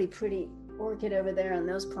really pretty orchid over there, and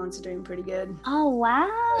those plants are doing pretty good. Oh,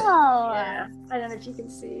 wow. Yeah, I don't know if you can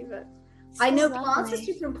see, but so I know plants are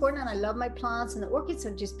super important, and I love my plants, and the orchids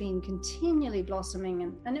have just been continually blossoming,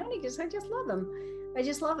 and only because I just love them. I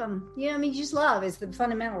just love them. Just love is the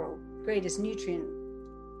fundamental greatest nutrient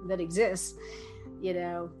that exists,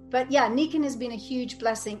 But yeah, Nikan has been a huge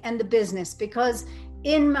blessing, and the business, because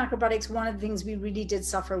in macrobiotics, one of the things we really did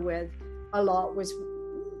suffer with a lot was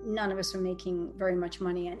none of us were making very much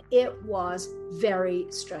money, and it was very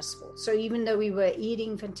stressful. So even though we were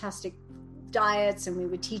eating fantastic diets and we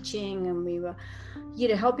were teaching and we were,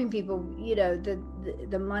 helping people,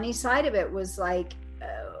 the money side of it was like,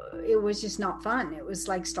 it was just not fun. It was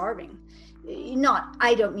like starving.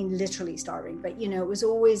 I don't mean literally starving, but it was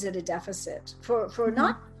always at a deficit for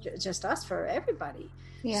not just us, for everybody.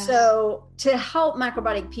 Yeah. So to help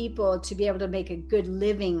macrobiotic people to be able to make a good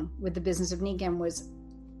living with the business of Nikan was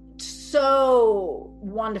so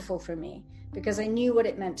wonderful for me, because I knew what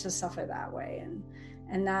it meant to suffer that way.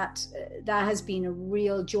 And that has been a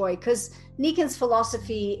real joy, because Nikan's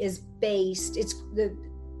philosophy is based,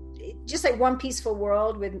 just like One Peaceful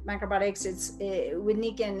World with macrobiotics, it's with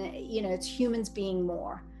Nikan, it's humans being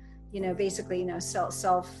more, basically,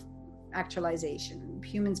 self-actualization,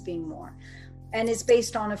 humans being more. And it's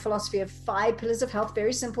based on a philosophy of 5 pillars of health,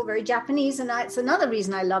 very simple, very Japanese. And it's another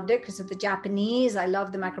reason I loved it, because of the Japanese. I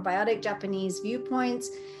love the macrobiotic Japanese viewpoints,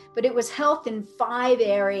 but it was health in 5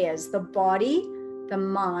 areas: the body, the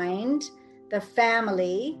mind, the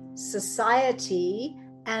family, society,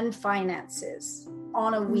 and finances,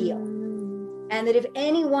 on a wheel. And that if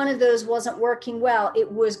any one of those wasn't working well, it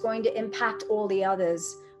was going to impact all the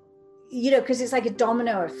others, because it's like a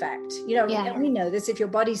domino effect, And we know this: if your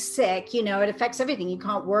body's sick, it affects everything. You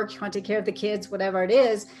can't work, you can't take care of the kids, whatever it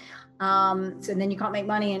is. So then you can't make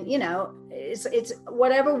money, and it's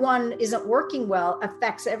whatever one isn't working well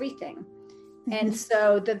affects everything. Mm-hmm. And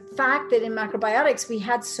so the fact that in macrobiotics we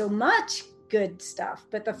had so much good stuff,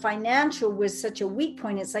 but the financial was such a weak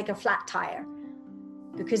point, it's like a flat tire,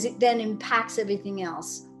 because it then impacts everything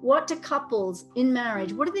else. What do couples in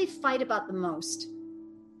marriage, what do they fight about the most?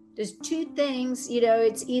 There's 2 things,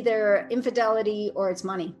 it's either infidelity or it's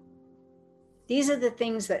money. These are the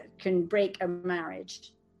things that can break a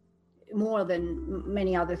marriage more than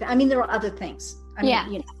many other things. I mean, there are other things.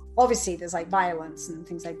 Obviously there's like violence and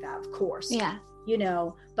things like that, of course. Yeah.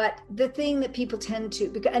 But the thing that people tend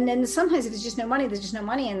to, and then sometimes if there's just no money, there's just no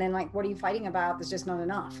money. And then like, what are you fighting about? There's just not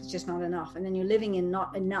enough. It's just not enough. And then you're living in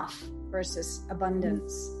not enough versus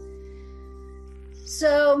abundance.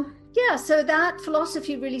 So that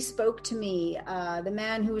philosophy really spoke to me. The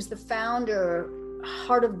man who was the founder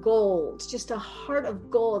heart of gold, just a heart of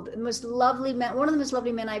gold. The most lovely man, one of the most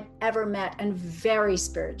lovely men I've ever met, and very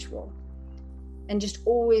spiritual, and just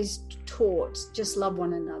always taught, just love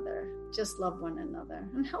one another,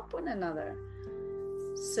 and help one another.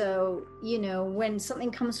 So, you know, when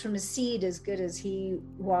something comes from a seed as good as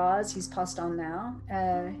he's passed on now,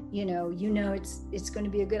 you know, it's going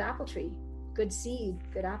to be a good apple tree, good seed,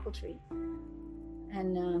 good apple tree.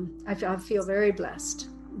 And I feel very blessed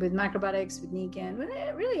with Macrobiotics, with Nikken, with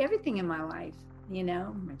really everything in my life, you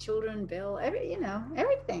know, my children, Bill,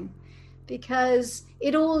 everything, because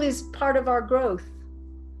it all is part of our growth,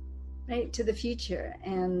 right, to the future,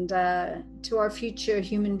 and to our future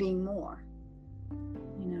human being more,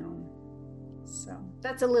 you know. So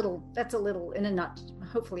that's a little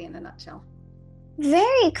hopefully in a nutshell.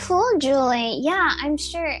 Very cool, Julie. Yeah, I'm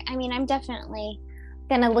sure. I mean, I'm definitely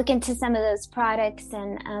gonna look into some of those products,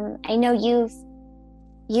 and I know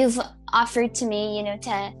you've offered to me, you know,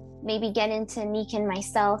 to maybe get into Nikken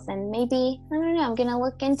myself, and maybe, I don't know, I'm gonna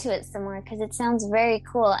look into it some more because it sounds very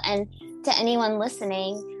cool. And to anyone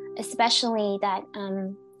listening, especially that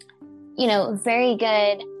you know, very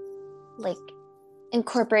good, like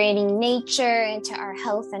incorporating nature into our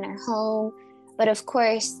health and our home. But of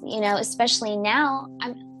course, you know, especially now,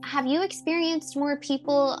 have you experienced more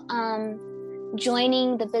people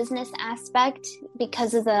joining the business aspect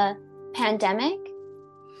because of the pandemic?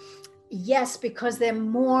 Yes, because they're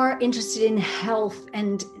more interested in health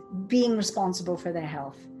and being responsible for their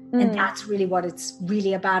health. And that's really what it's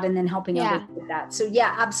really about, and then helping others with that. So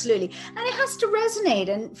yeah, absolutely. And it has to resonate.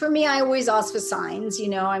 And for me, I always ask for signs. You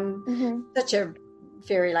know, I'm such a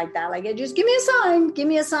fairy like that. Like, just give me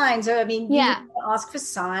a sign. So I mean, you ask for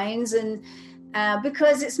signs, and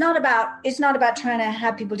because it's not about trying to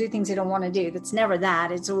have people do things they don't want to do. That's never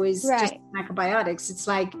that. It's always just macrobiotics. It's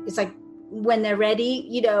like when they're ready,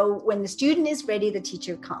 you know, when the student is ready, the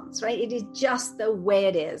teacher comes, right? It is just the way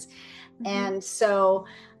it is. And so,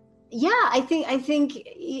 yeah, I think,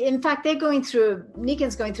 in fact,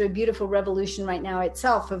 Nikken's going through a beautiful revolution right now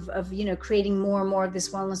itself of, you know, creating more and more of this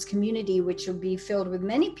wellness community, which will be filled with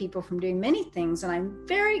many people from doing many things. And I'm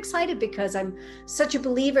very excited because I'm such a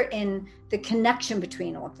believer in the connection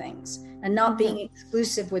between all things and not being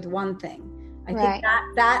exclusive with one thing. I think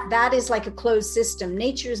that is like a closed system.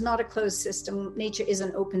 Nature is not a closed system. Nature is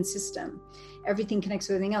an open system. Everything connects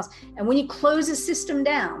with everything else. And when you close a system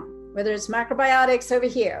down, whether it's macrobiotics over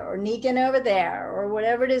here or Nikken over there or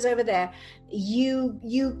whatever it is over there, you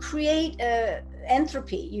create a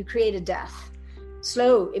entropy, you create a death.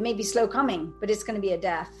 Slow, it may be slow coming, but it's going to be a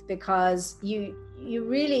death, because you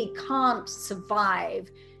really can't survive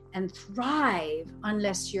and thrive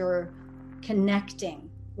unless you're connecting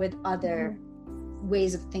with other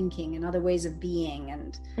ways of thinking and other ways of being.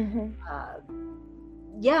 And I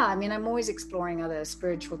mean, I'm always exploring other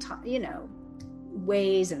spiritual, you know,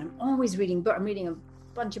 ways, and I'm always reading I'm reading a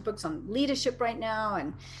bunch of books on leadership right now,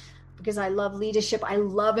 and because I love leadership, I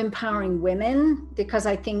love empowering women, because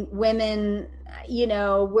I think women, you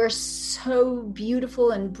know, we're so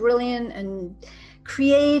beautiful and brilliant and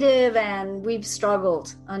creative, and we've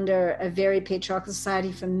struggled under a very patriarchal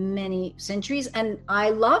society for many centuries. And I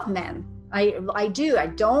love men. I do. I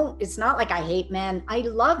don't, it's not like I hate men. I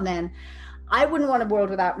love men. I wouldn't want a world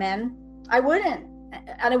without men. I wouldn't.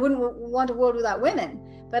 And I wouldn't want a world without women.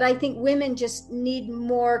 But I think women just need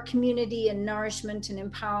more community and nourishment and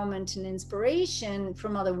empowerment and inspiration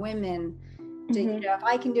from other women. To, you know, if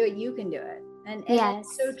I can do it, you can do it. And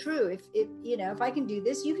it's so true. If you know, if I can do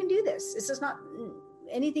this, you can do this. It's just not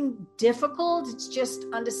anything difficult. It's just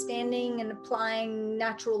understanding and applying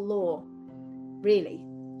natural law, really.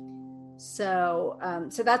 So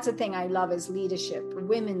that's the thing I love, is leadership,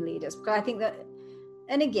 women leaders, because I think that.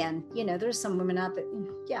 And again, you know, there's some women out there,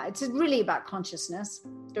 it's really about consciousness.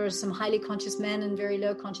 There are some highly conscious men and very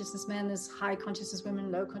low consciousness men. There's high consciousness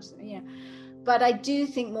women, low consciousness, But I do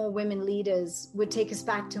think more women leaders would take us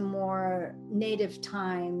back to more native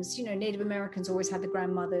times. You know, Native Americans always had the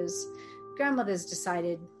grandmothers. Grandmothers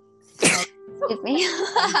decided. Excuse me.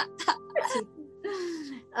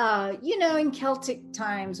 You know, in Celtic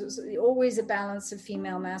times, it was always a balance of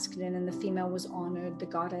female, masculine, and the female was honored. The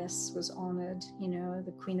goddess was honored. You know,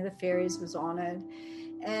 the queen of the fairies was honored.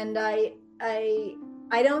 And I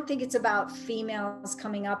don't think it's about females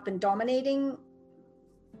coming up and dominating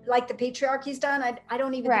like the patriarchy's done. I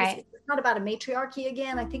don't even think it's not about a matriarchy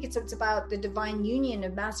again. I think it's about the divine union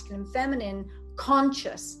of masculine and feminine,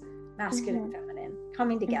 conscious masculine and feminine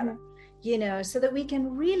coming together. You know, so that we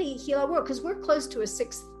can really heal our world, because we're close to a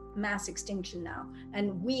 6th mass extinction now,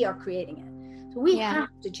 and we are creating it. So we have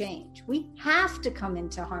to change. We have to come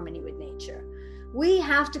into harmony with nature. We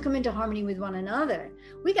have to come into harmony with one another.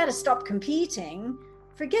 We got to stop competing.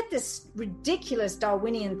 Forget this ridiculous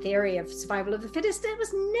Darwinian theory of survival of the fittest. It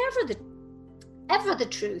was never ever the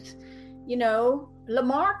truth. You know,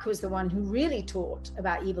 Lamarck was the one who really taught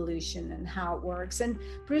about evolution and how it works. And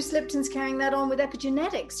Bruce Lipton's carrying that on with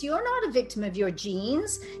epigenetics. You're not a victim of your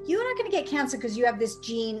genes. You're not going to get cancer because you have this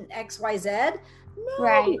gene XYZ. No,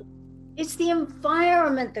 right. It's the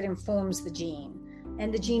environment that informs the gene.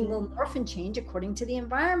 And the gene will morph and change according to the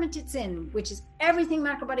environment it's in, which is everything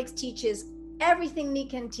macrobiotics teaches, everything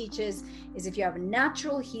Nikken teaches, is if you have a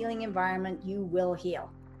natural healing environment, you will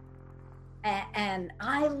heal. And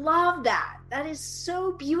I love that. That is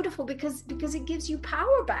so beautiful because it gives you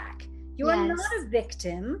power back. You are not a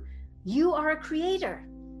victim. You are a creator.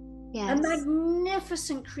 Yes. A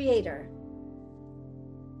magnificent creator.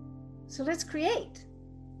 So let's create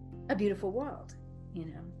a beautiful world, you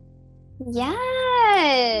know.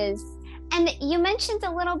 Yes. And you mentioned a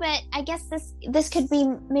little bit, I guess this could be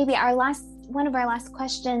maybe one of our last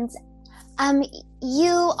questions.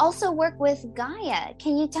 You also work with Gaia.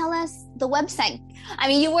 Can you tell us the website? I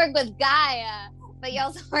mean, you work with Gaia, but you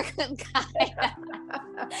also work with Gaia.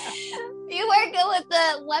 You work with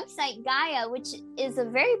the website Gaia, which is a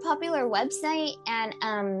very popular website. And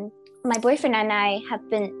my boyfriend and I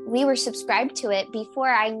we were subscribed to it before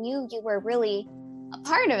I knew you were really a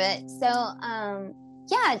part of it. So,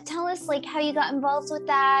 tell us like how you got involved with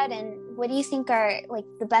that and what do you think are like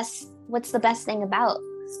what's the best thing about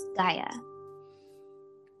Gaia?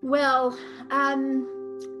 Well, about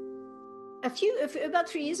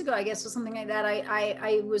 3 years ago, I guess, or something like that,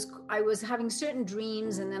 I was having certain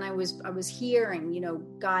dreams, and then I was hearing, you know,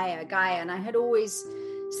 Gaia, and I had always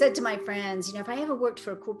said to my friends, you know, if I ever worked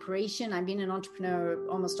for a corporation, I've been an entrepreneur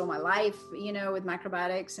almost all my life, you know, with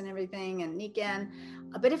macrobiotics and everything and Nikken,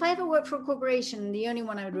 but if I ever worked for a corporation, the only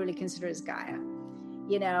one I would really consider is Gaia,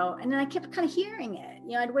 you know. And then I kept kind of hearing it,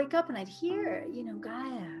 you know, I'd wake up and I'd hear, you know,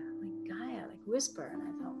 Gaia, like whisper, and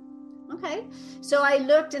I thought, okay. So I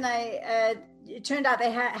looked, and it turned out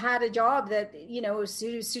they had a job that, you know,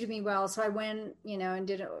 suited me well. So I went, you know, and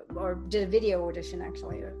did a video audition,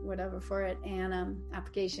 actually, or whatever for it, and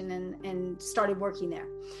application, and started working there.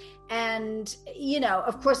 And, you know,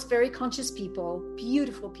 of course, very conscious people,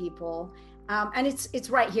 beautiful people. And it's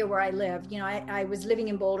right here where I live. You know, I was living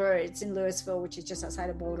in Boulder. It's in Louisville, which is just outside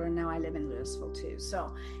of Boulder. And now I live in Louisville too.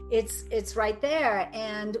 So it's right there.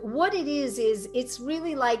 And what it is it's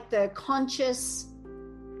really like the conscious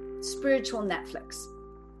spiritual Netflix.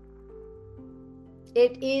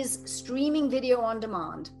 It is streaming video on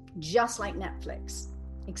demand, just like Netflix,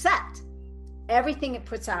 except everything it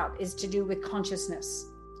puts out is to do with consciousness.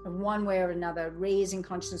 One way or another, raising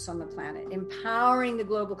consciousness on the planet, empowering the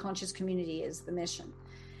global conscious community is the mission.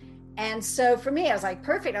 And so for me, I was like,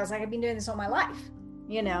 perfect. I was like, I've been doing this all my life.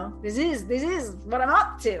 You know, this is what I'm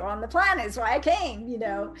up to on the planet. It's why I came, you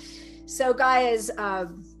know. So Gaia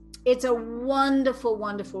it's a wonderful,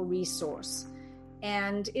 wonderful resource.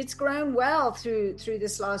 And it's grown well through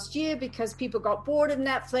this last year because people got bored of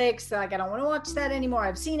Netflix. They're like, I don't want to watch that anymore.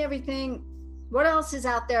 I've seen everything. What else is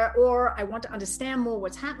out there? Or I want to understand more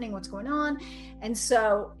what's happening, what's going on. And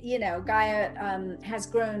so, you know, Gaia has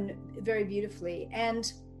grown very beautifully.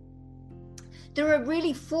 And there are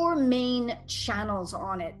really 4 main channels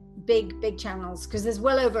on it, big channels, because there's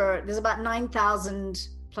about 9,000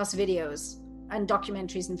 plus videos and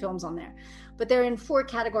documentaries and films on there. But they're in 4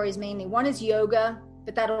 categories mainly. One is yoga,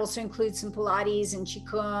 but that also includes some Pilates and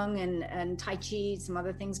Qigong and Tai Chi, some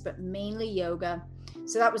other things, but mainly yoga.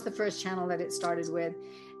 So that was the first channel that it started with.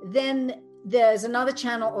 Then there's another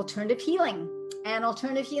channel, Alternative Healing. And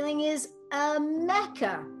Alternative Healing is a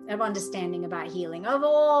mecca of understanding about healing, of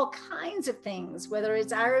all kinds of things, whether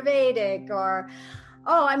it's Ayurvedic or,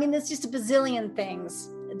 there's just a bazillion things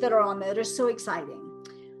that are on there that are so exciting.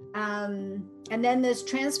 And then there's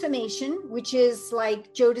Transformation, which is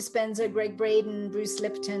like Joe Dispenza, Greg Braden, Bruce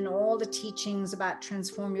Lipton, all the teachings about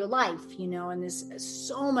transform your life, you know, and there's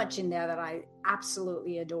so much in there that I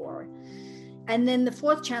absolutely adore. And then the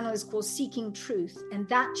 4th channel is called Seeking Truth. And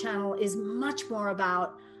that channel is much more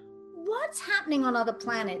about what's happening on other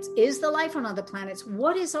planets. Is there life on other planets?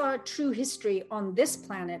 What is our true history on this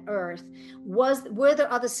planet Earth? Were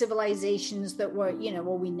there other civilizations that were, you know,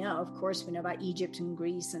 well, we know, of course, we know about Egypt and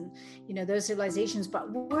Greece and, you know, those civilizations,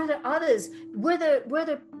 but were there others? Were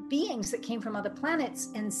there beings that came from other planets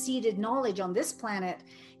and seeded knowledge on this planet,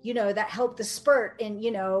 you know, that helped the spurt in,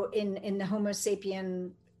 you know, in the Homo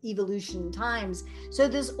sapien evolution times? So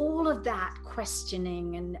there's all of that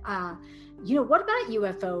questioning and, you know, what about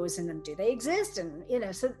UFOs and do they exist? And, you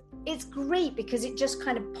know, so it's great because it just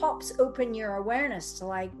kind of pops open your awareness to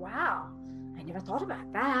like, wow, I I never thought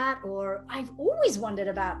about that, or I've always wondered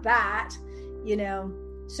about that, you know.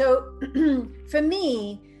 So for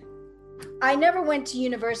me, I never went to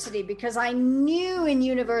university because I knew in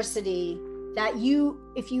university that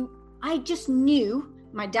I just knew,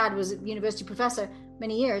 my dad was a university professor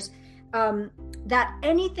many years, that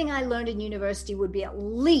anything I learned in university would be at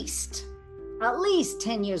least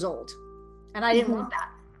 10 years old. And I didn't want that.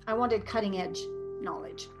 I wanted cutting edge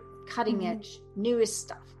knowledge, cutting edge, newest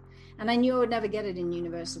stuff. And I knew I would never get it in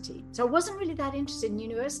university. So I wasn't really that interested in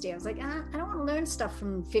university. I was like, I don't want to learn stuff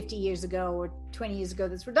from 50 years ago or 20 years ago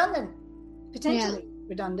that's redundant, potentially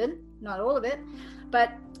redundant, not all of it.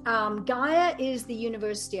 But Gaia is the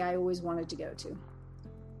university I always wanted to go to.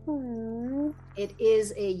 It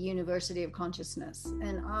is a university of consciousness,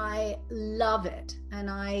 and I love it, and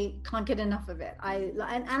I can't get enough of it. And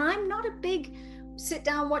I'm not a big sit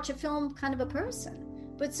down, watch a film kind of a person,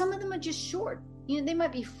 but some of them are just short. You know, they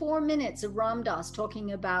might be 4 minutes of Ram Dass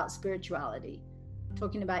talking about spirituality,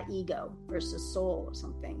 talking about ego versus soul or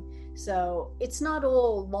something. So it's not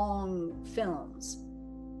all long films,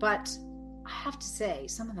 but I have to say,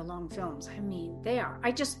 some of the long films, I mean, they are.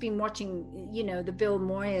 I just been watching, you know, the Bill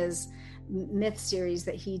Moyers myth series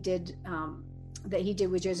that he did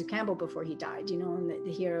with Joseph Campbell before he died, you know, and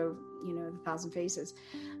the hero, you know, the Thousand Faces.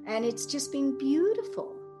 And it's just been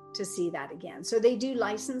beautiful to see that again. So they do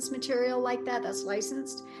licensed material like that, that's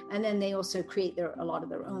licensed. And then they also create a lot of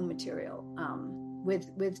their own material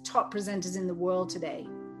with top presenters in the world today.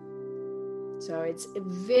 So it's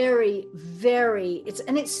very, very,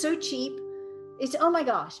 it's so cheap. It's, oh my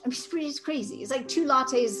gosh, I mean, it's crazy. It's like 2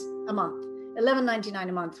 lattes a month, $11.99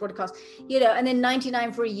 a month, what it costs, you know, and then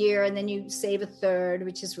 $99 for a year, and then you save a third,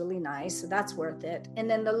 which is really nice. So that's worth it. And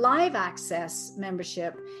then the live access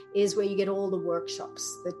membership is where you get all the workshops,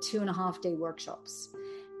 the 2.5-day workshops.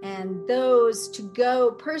 And those to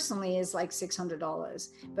go personally is like $600,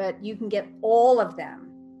 but you can get all of them.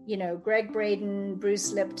 You know, Greg Braden,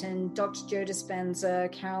 Bruce Lipton, Dr. Joe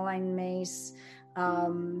Dispenza, Caroline Myss,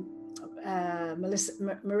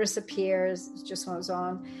 Marissa Peers just was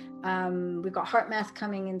on. We've got HeartMath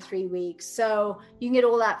coming in 3 weeks. So you can get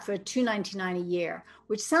all that for $299 a year,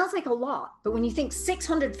 which sounds like a lot. But when you think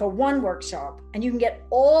 $600 for one workshop, and you can get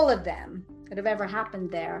all of them that have ever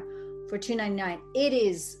happened there for $299, it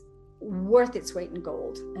is worth its weight in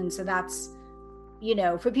gold. And so that's, you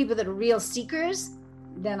know, for people that are real seekers,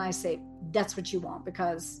 then I say that's what you want,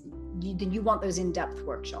 because you want those in-depth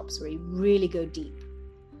workshops where you really go deep.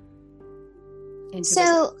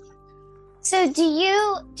 So do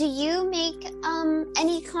you make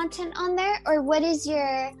any content on there, or what is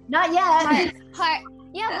your not yet part?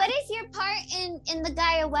 Yeah, what is your part in the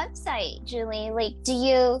Gaia website, Julie? Like,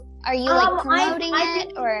 are you like promoting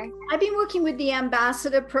it, or? I've been working with the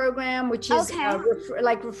Ambassador program, which is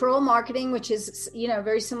like referral marketing, which is, you know,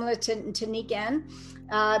 very similar to Nikken,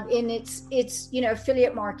 and it's you know,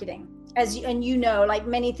 affiliate marketing. And you know, like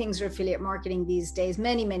many things are affiliate marketing these days,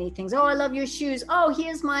 many things. Oh, I love your shoes. Oh,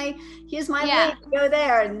 here's my link, go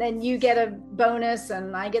there. And then you get a bonus,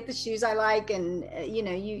 and I get the shoes I like. And, you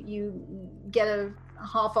know, you get a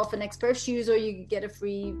half off the next pair of shoes, or you get a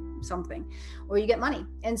free something, or you get money.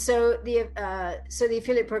 And so the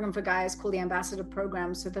affiliate program for Gaia is called the Ambassador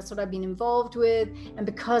program. So that's what I've been involved with. And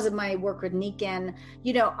because of my work with Nikken,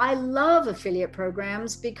 you know, I love affiliate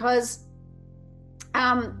programs because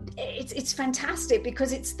it's fantastic,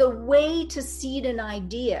 because it's the way to seed an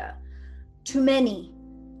idea to many.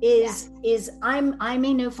 I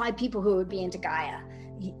may know 5 people who would be into Gaia.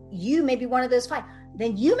 You may be one of those 5.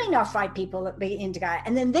 Then you may know 5 people that be into Gaia,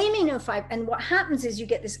 and then they may know 5. And what happens is you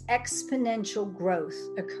get this exponential growth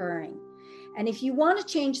occurring. And if you want to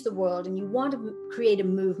change the world, and you want to create a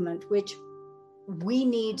movement, which we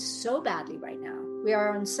need so badly right now, we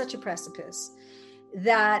are on such a precipice,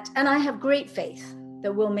 and I have great faith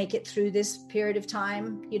that we'll make it through this period of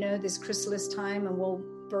time, you know, this chrysalis time, and we'll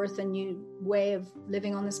birth a new way of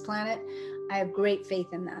living on this planet. I have great faith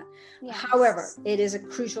in that. Yes. However, it is a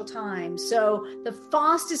crucial time. So the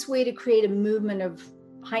fastest way to create a movement of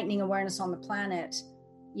heightening awareness on the planet,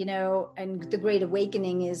 you know, and the great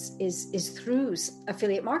awakening is through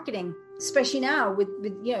affiliate marketing, especially now with,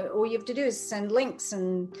 you know, all you have to do is send links,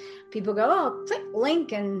 and people go, oh, click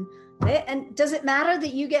link, and does it matter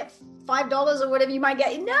that you get $5 or whatever you might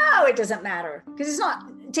get? No, it doesn't matter, because it's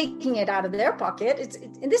not taking it out of their pocket.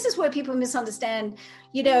 And this is where people misunderstand,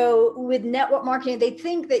 you know, with network marketing, they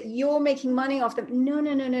think that you're making money off them.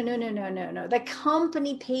 No. The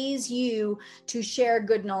company pays you to share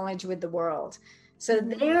good knowledge with the world. So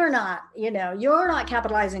they're not, you know, you're not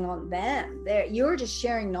capitalizing on them. You're just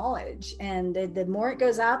sharing knowledge. And the more it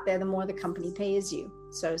goes out there, the more the company pays you.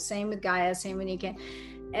 So same with Gaia, same with Nikken.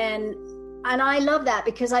 And I love that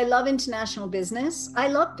because I love international business. I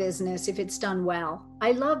love business if it's done well.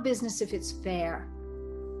 I love business if it's fair.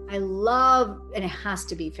 And it has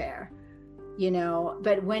to be fair,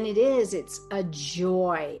 but when it is, it's a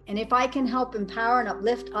joy. And if I can help empower and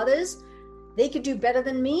uplift others, they could do better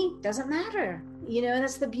than me, doesn't matter.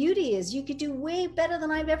 That's the beauty, is you could do way better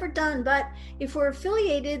than I've ever done. But if we're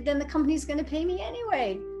affiliated, then the company's going to pay me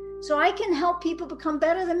anyway. So I can help people become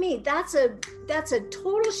better than me. That's a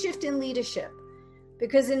total shift in leadership,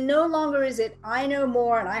 because it no longer is it I know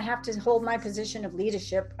more and I have to hold my position of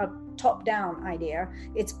leadership, a top-down idea.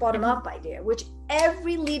 It's bottom-up idea, which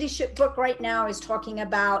every leadership book right now is talking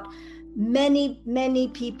about. Many, many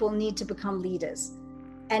people need to become leaders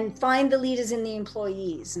and find the leaders in the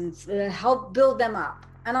employees and help build them up.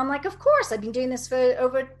 And I'm like, of course, I've been doing this for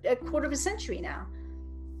over a quarter of a century now,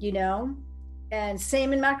 And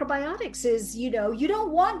same in macrobiotics is, you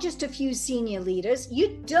don't want just a few senior leaders.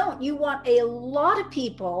 You want a lot of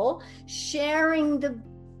people sharing the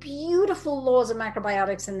beautiful laws of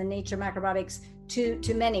macrobiotics and the nature of macrobiotics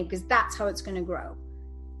to many, because that's how it's going to grow.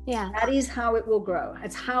 Yeah. That is how it will grow.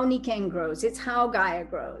 It's how Nikken grows. It's how Gaia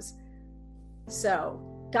grows. So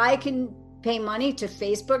Gaia can pay money to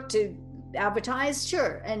Facebook to advertise,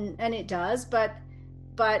 sure. And it does, but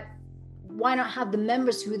why not have the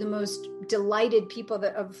members who are the most delighted people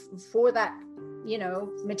for that,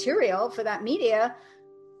 material, for that media,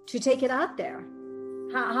 to take it out there?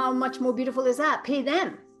 How much more beautiful is that? Pay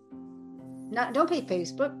them. Don't pay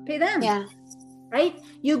Facebook, pay them. Yeah. Right?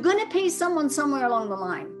 You're going to pay someone somewhere along the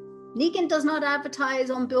line. Nikken does not advertise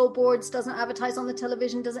on billboards, doesn't advertise on the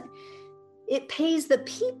television, it pays the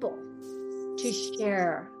people to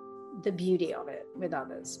share the beauty of it with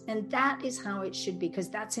others. And that is how it should be, because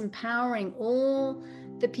that's empowering all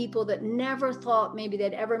the people that never thought maybe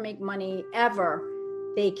they'd ever make money ever.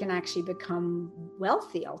 They can actually become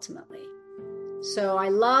wealthy ultimately. So I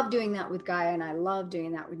love doing that with Gaia, and I love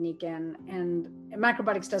doing that with Nikken. And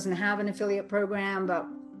Macrobiotics doesn't have an affiliate program,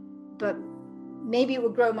 but maybe it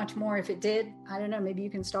would grow much more if it did. I don't know. Maybe you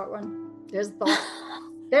can start one. There's a thought.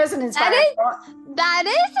 There's an inspired thought. That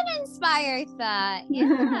is an inspired thought.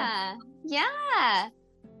 Yeah. Yeah.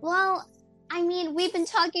 Well, I mean, we've been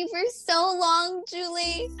talking for so long,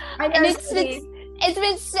 Julie. I know, and it's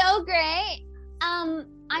been so great.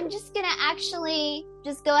 I'm just going to actually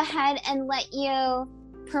just go ahead and let you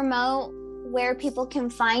promote where people can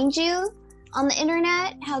find you on the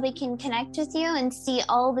internet, how they can connect with you and see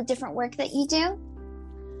all the different work that you do.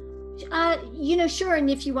 Sure. And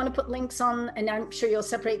if you want to put links on, and I'm sure you'll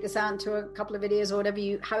separate this out into a couple of videos or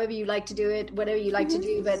however you like to do it, whatever you like to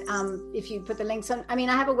do. But if you put the links on, I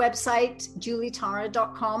have a website,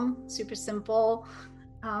 julietara.com, super simple.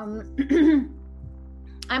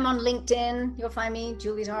 I'm on LinkedIn. You'll find me,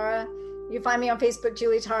 Julie Tara. You'll find me on Facebook,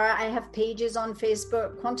 Julie Tara. I have pages on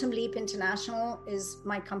Facebook. Quantum Leap International is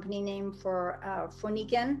my company name for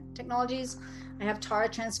Nikken Technologies. I have Tara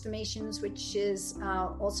Transformations, which is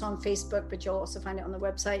also on Facebook, but you'll also find it on the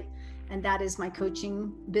website. And that is my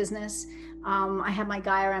coaching business. I have my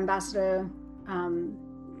Gaia Ambassador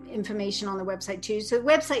information on the website too. So the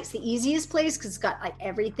website's the easiest place because it's got like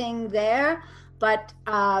everything there. But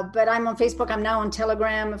I'm on Facebook. I'm now on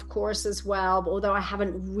Telegram, of course, as well, although I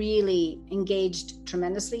haven't really engaged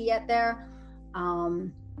tremendously yet there.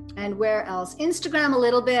 And where else? Instagram a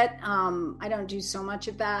little bit. I don't do so much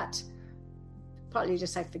of that. Partly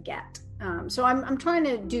just I forget. So I'm trying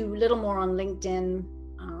to do a little more on LinkedIn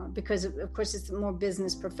because, of course, it's more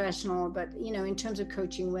business professional. But, in terms of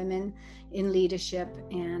coaching women in leadership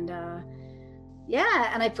and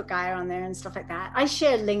and I put Gaia on there and stuff like that. I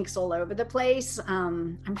share links all over the place.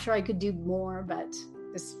 I'm sure I could do more, but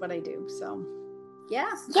this is what I do. So,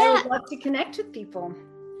 I would love to connect with people.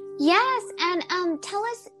 Yes. And tell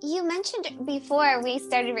us, you mentioned before we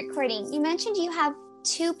started recording, you mentioned you have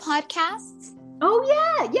 2 podcasts. Oh,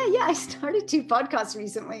 yeah. I started 2 podcasts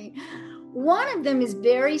recently. One of them is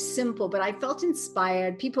very simple, but I felt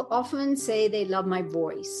inspired. People often say they love my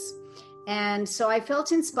voice. And so I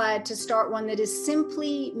felt inspired to start one that is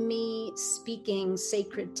simply me speaking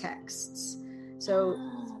sacred texts. So,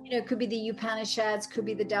 it could be the Upanishads, could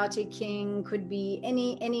be the Tao Te Ching, could be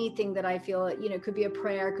anything that I feel, could be a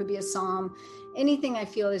prayer, could be a psalm, anything I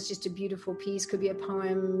feel is just a beautiful piece, could be a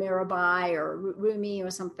poem, Mirabai or Rumi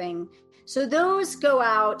or something. So those go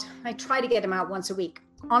out. I try to get them out once a week.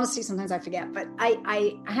 Honestly, sometimes I forget, but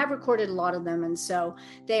I have recorded a lot of them. And so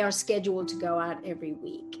they are scheduled to go out every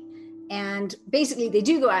week. And basically they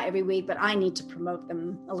do go out every week, but I need to promote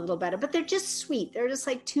them a little better. But they're just sweet. They're just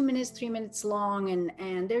like 2 minutes, 3 minutes long.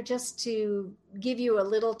 And they're just to give you a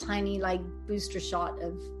little tiny like booster shot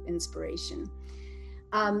of inspiration.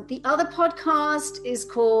 The other podcast is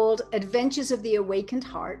called Adventures of the Awakened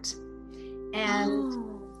Heart. And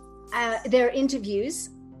they're interviews.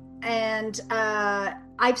 And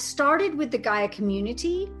I've started with the Gaia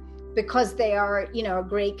community because they are, a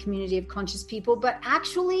great community of conscious people. But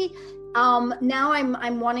actually, now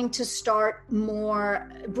I'm wanting to start more,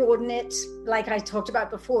 broaden it, like I talked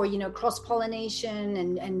about before, cross-pollination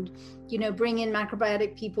and bring in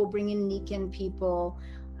macrobiotic people, bring in Nikan people.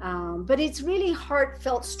 But it's really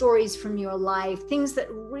heartfelt stories from your life, things that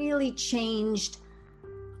really changed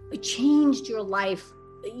your life.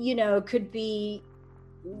 Could be,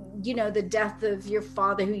 the death of your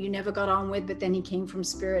father who you never got on with, but then he came from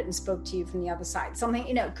spirit and spoke to you from the other side. Something,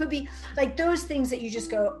 it could be like those things that you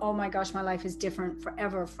just go, oh my gosh, my life is different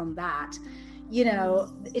forever from that.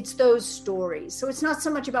 It's those stories. So it's not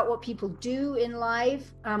so much about what people do in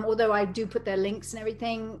life, although I do put their links and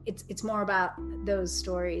everything. It's more about those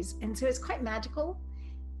stories. And so it's quite magical.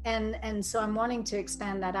 And so I'm wanting to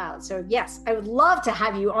expand that out. So yes, I would love to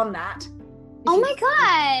have you on that. Oh my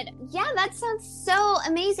God. Yeah, that sounds so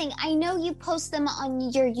amazing. I know you post them on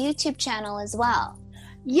your YouTube channel as well.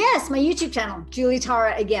 Yes, my YouTube channel, Julie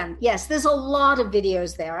Tara again. Yes, there's a lot of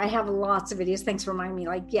videos there. I have lots of videos. Thanks for reminding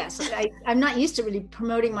me. Yes, I'm not used to really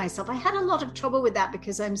promoting myself. I had a lot of trouble with that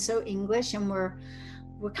because I'm so English and we're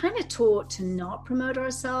kind of taught to not promote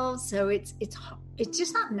ourselves. So it's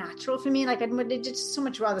just not natural for me. Like I'd just so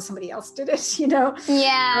much rather somebody else did it,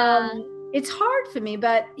 Yeah. It's hard for me,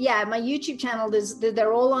 but yeah, my YouTube channel,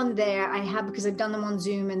 they're all on there. I have, because I've done them on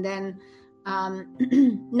Zoom, and then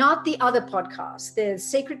not the other podcast. The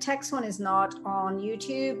Sacred Text one is not on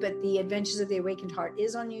YouTube, but the Adventures of the Awakened Heart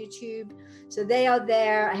is on YouTube. So they are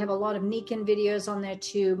there. I have a lot of Nikan videos on there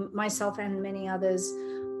too, myself and many others.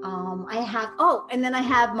 And then I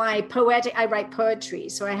have my I write poetry.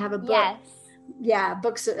 So I have a book. Yes. Yeah,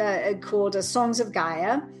 books called Songs of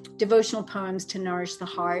Gaia, Devotional Poems to Nourish the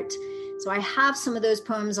Heart. So I have some of those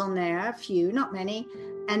poems on there, a few, not many.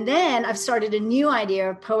 And then I've started a new idea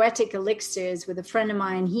of poetic elixirs with a friend of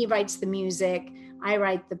mine. He writes the music, I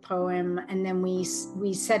write the poem, and then we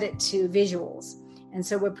set it to visuals. And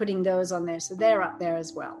so we're putting those on there. So they're up there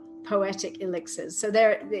as well, poetic elixirs. So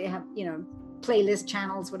they have, playlist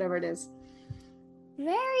channels, whatever it is.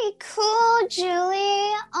 Very cool,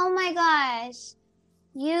 Julie. Oh my gosh.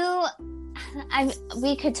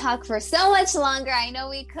 We could talk for so much longer. I know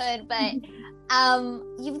we could, but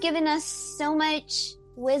you've given us so much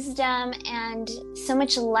wisdom and so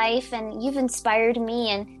much life, and you've inspired me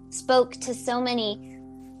and spoke to so many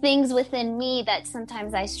things within me that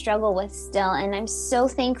sometimes I struggle with still. And I'm so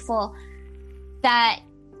thankful that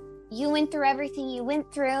you went through everything you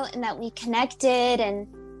went through and that we connected and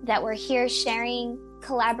that we're here sharing,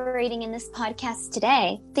 collaborating in this podcast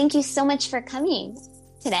today. Thank you so much for coming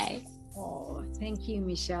today. Oh, thank you,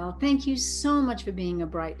 Michelle. Thank you so much for being a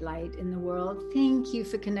bright light in the world. Thank you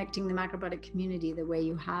for connecting the macrobiotic community the way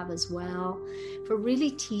you have as well, for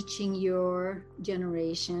really teaching your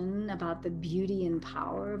generation about the beauty and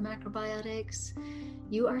power of macrobiotics.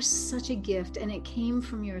 You are such a gift, and it came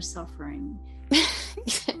from your suffering.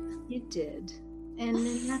 It did.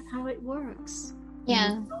 And that's how it works.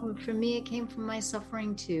 Yeah. For me, it came from my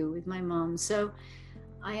suffering too with my mom. So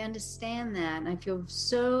I understand that, and I feel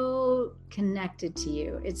so connected to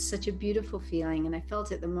you. It's such a beautiful feeling, and I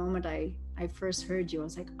felt it the moment I first heard you. I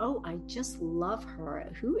was like, oh, I just love her.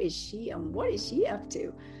 Who is she, and what is she up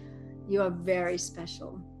to? You are very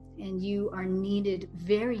special, and you are needed,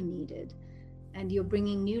 very needed, and you're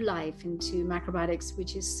bringing new life into macrobiotics,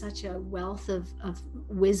 which is such a wealth of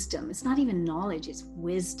wisdom. It's not even knowledge, it's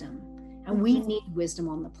wisdom, and we need wisdom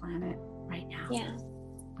on the planet right now. Yeah.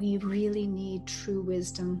 We really need true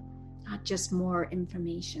wisdom, not just more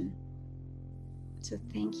information. So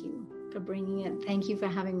thank you for bringing it. Thank you for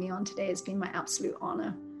having me on today. It's been my absolute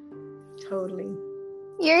honor. Totally.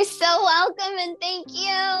 You're so welcome, and thank you.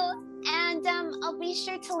 And I'll be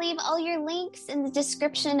sure to leave all your links in the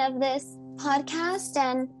description of this podcast.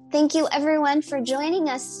 And thank you, everyone, for joining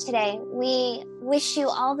us today. We wish you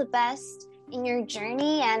all the best in your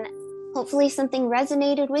journey, and hopefully something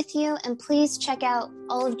resonated with you. And please check out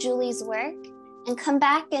all of Julie's work and come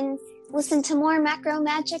back and listen to more Macro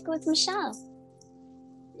Magic with Michelle.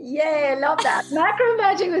 Yay, I love that. Macro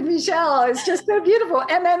Magic with Michelle is just so beautiful.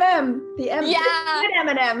 MMM, the M. Yeah.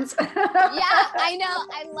 M&Ms. Yeah, I know.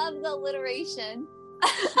 I love the alliteration.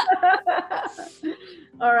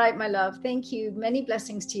 All right, my love. Thank you. Many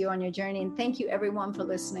blessings to you on your journey. And thank you, everyone, for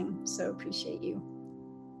listening. So appreciate you.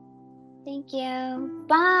 Thank you.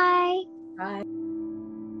 Bye. Bye.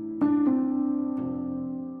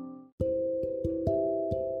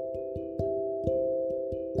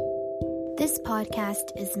 This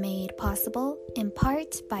podcast is made possible in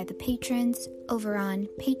part by the patrons over on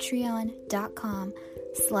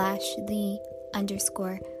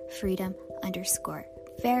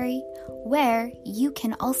patreon.com/the_freedom_fairy, where you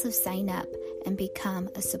can also sign up and become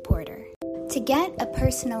a supporter. To get a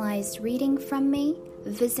personalized reading from me,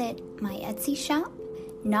 visit my Etsy shop,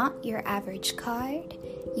 Not Your Average Card.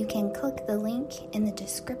 You can click the link in the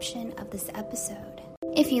description of this episode.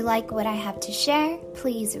 If you like what I have to share,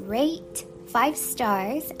 please rate 5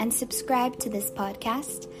 stars and subscribe to this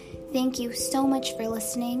podcast. Thank you so much for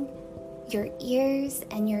listening. Your ears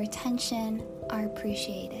and your attention are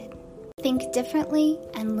appreciated. Think differently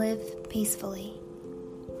and live peacefully.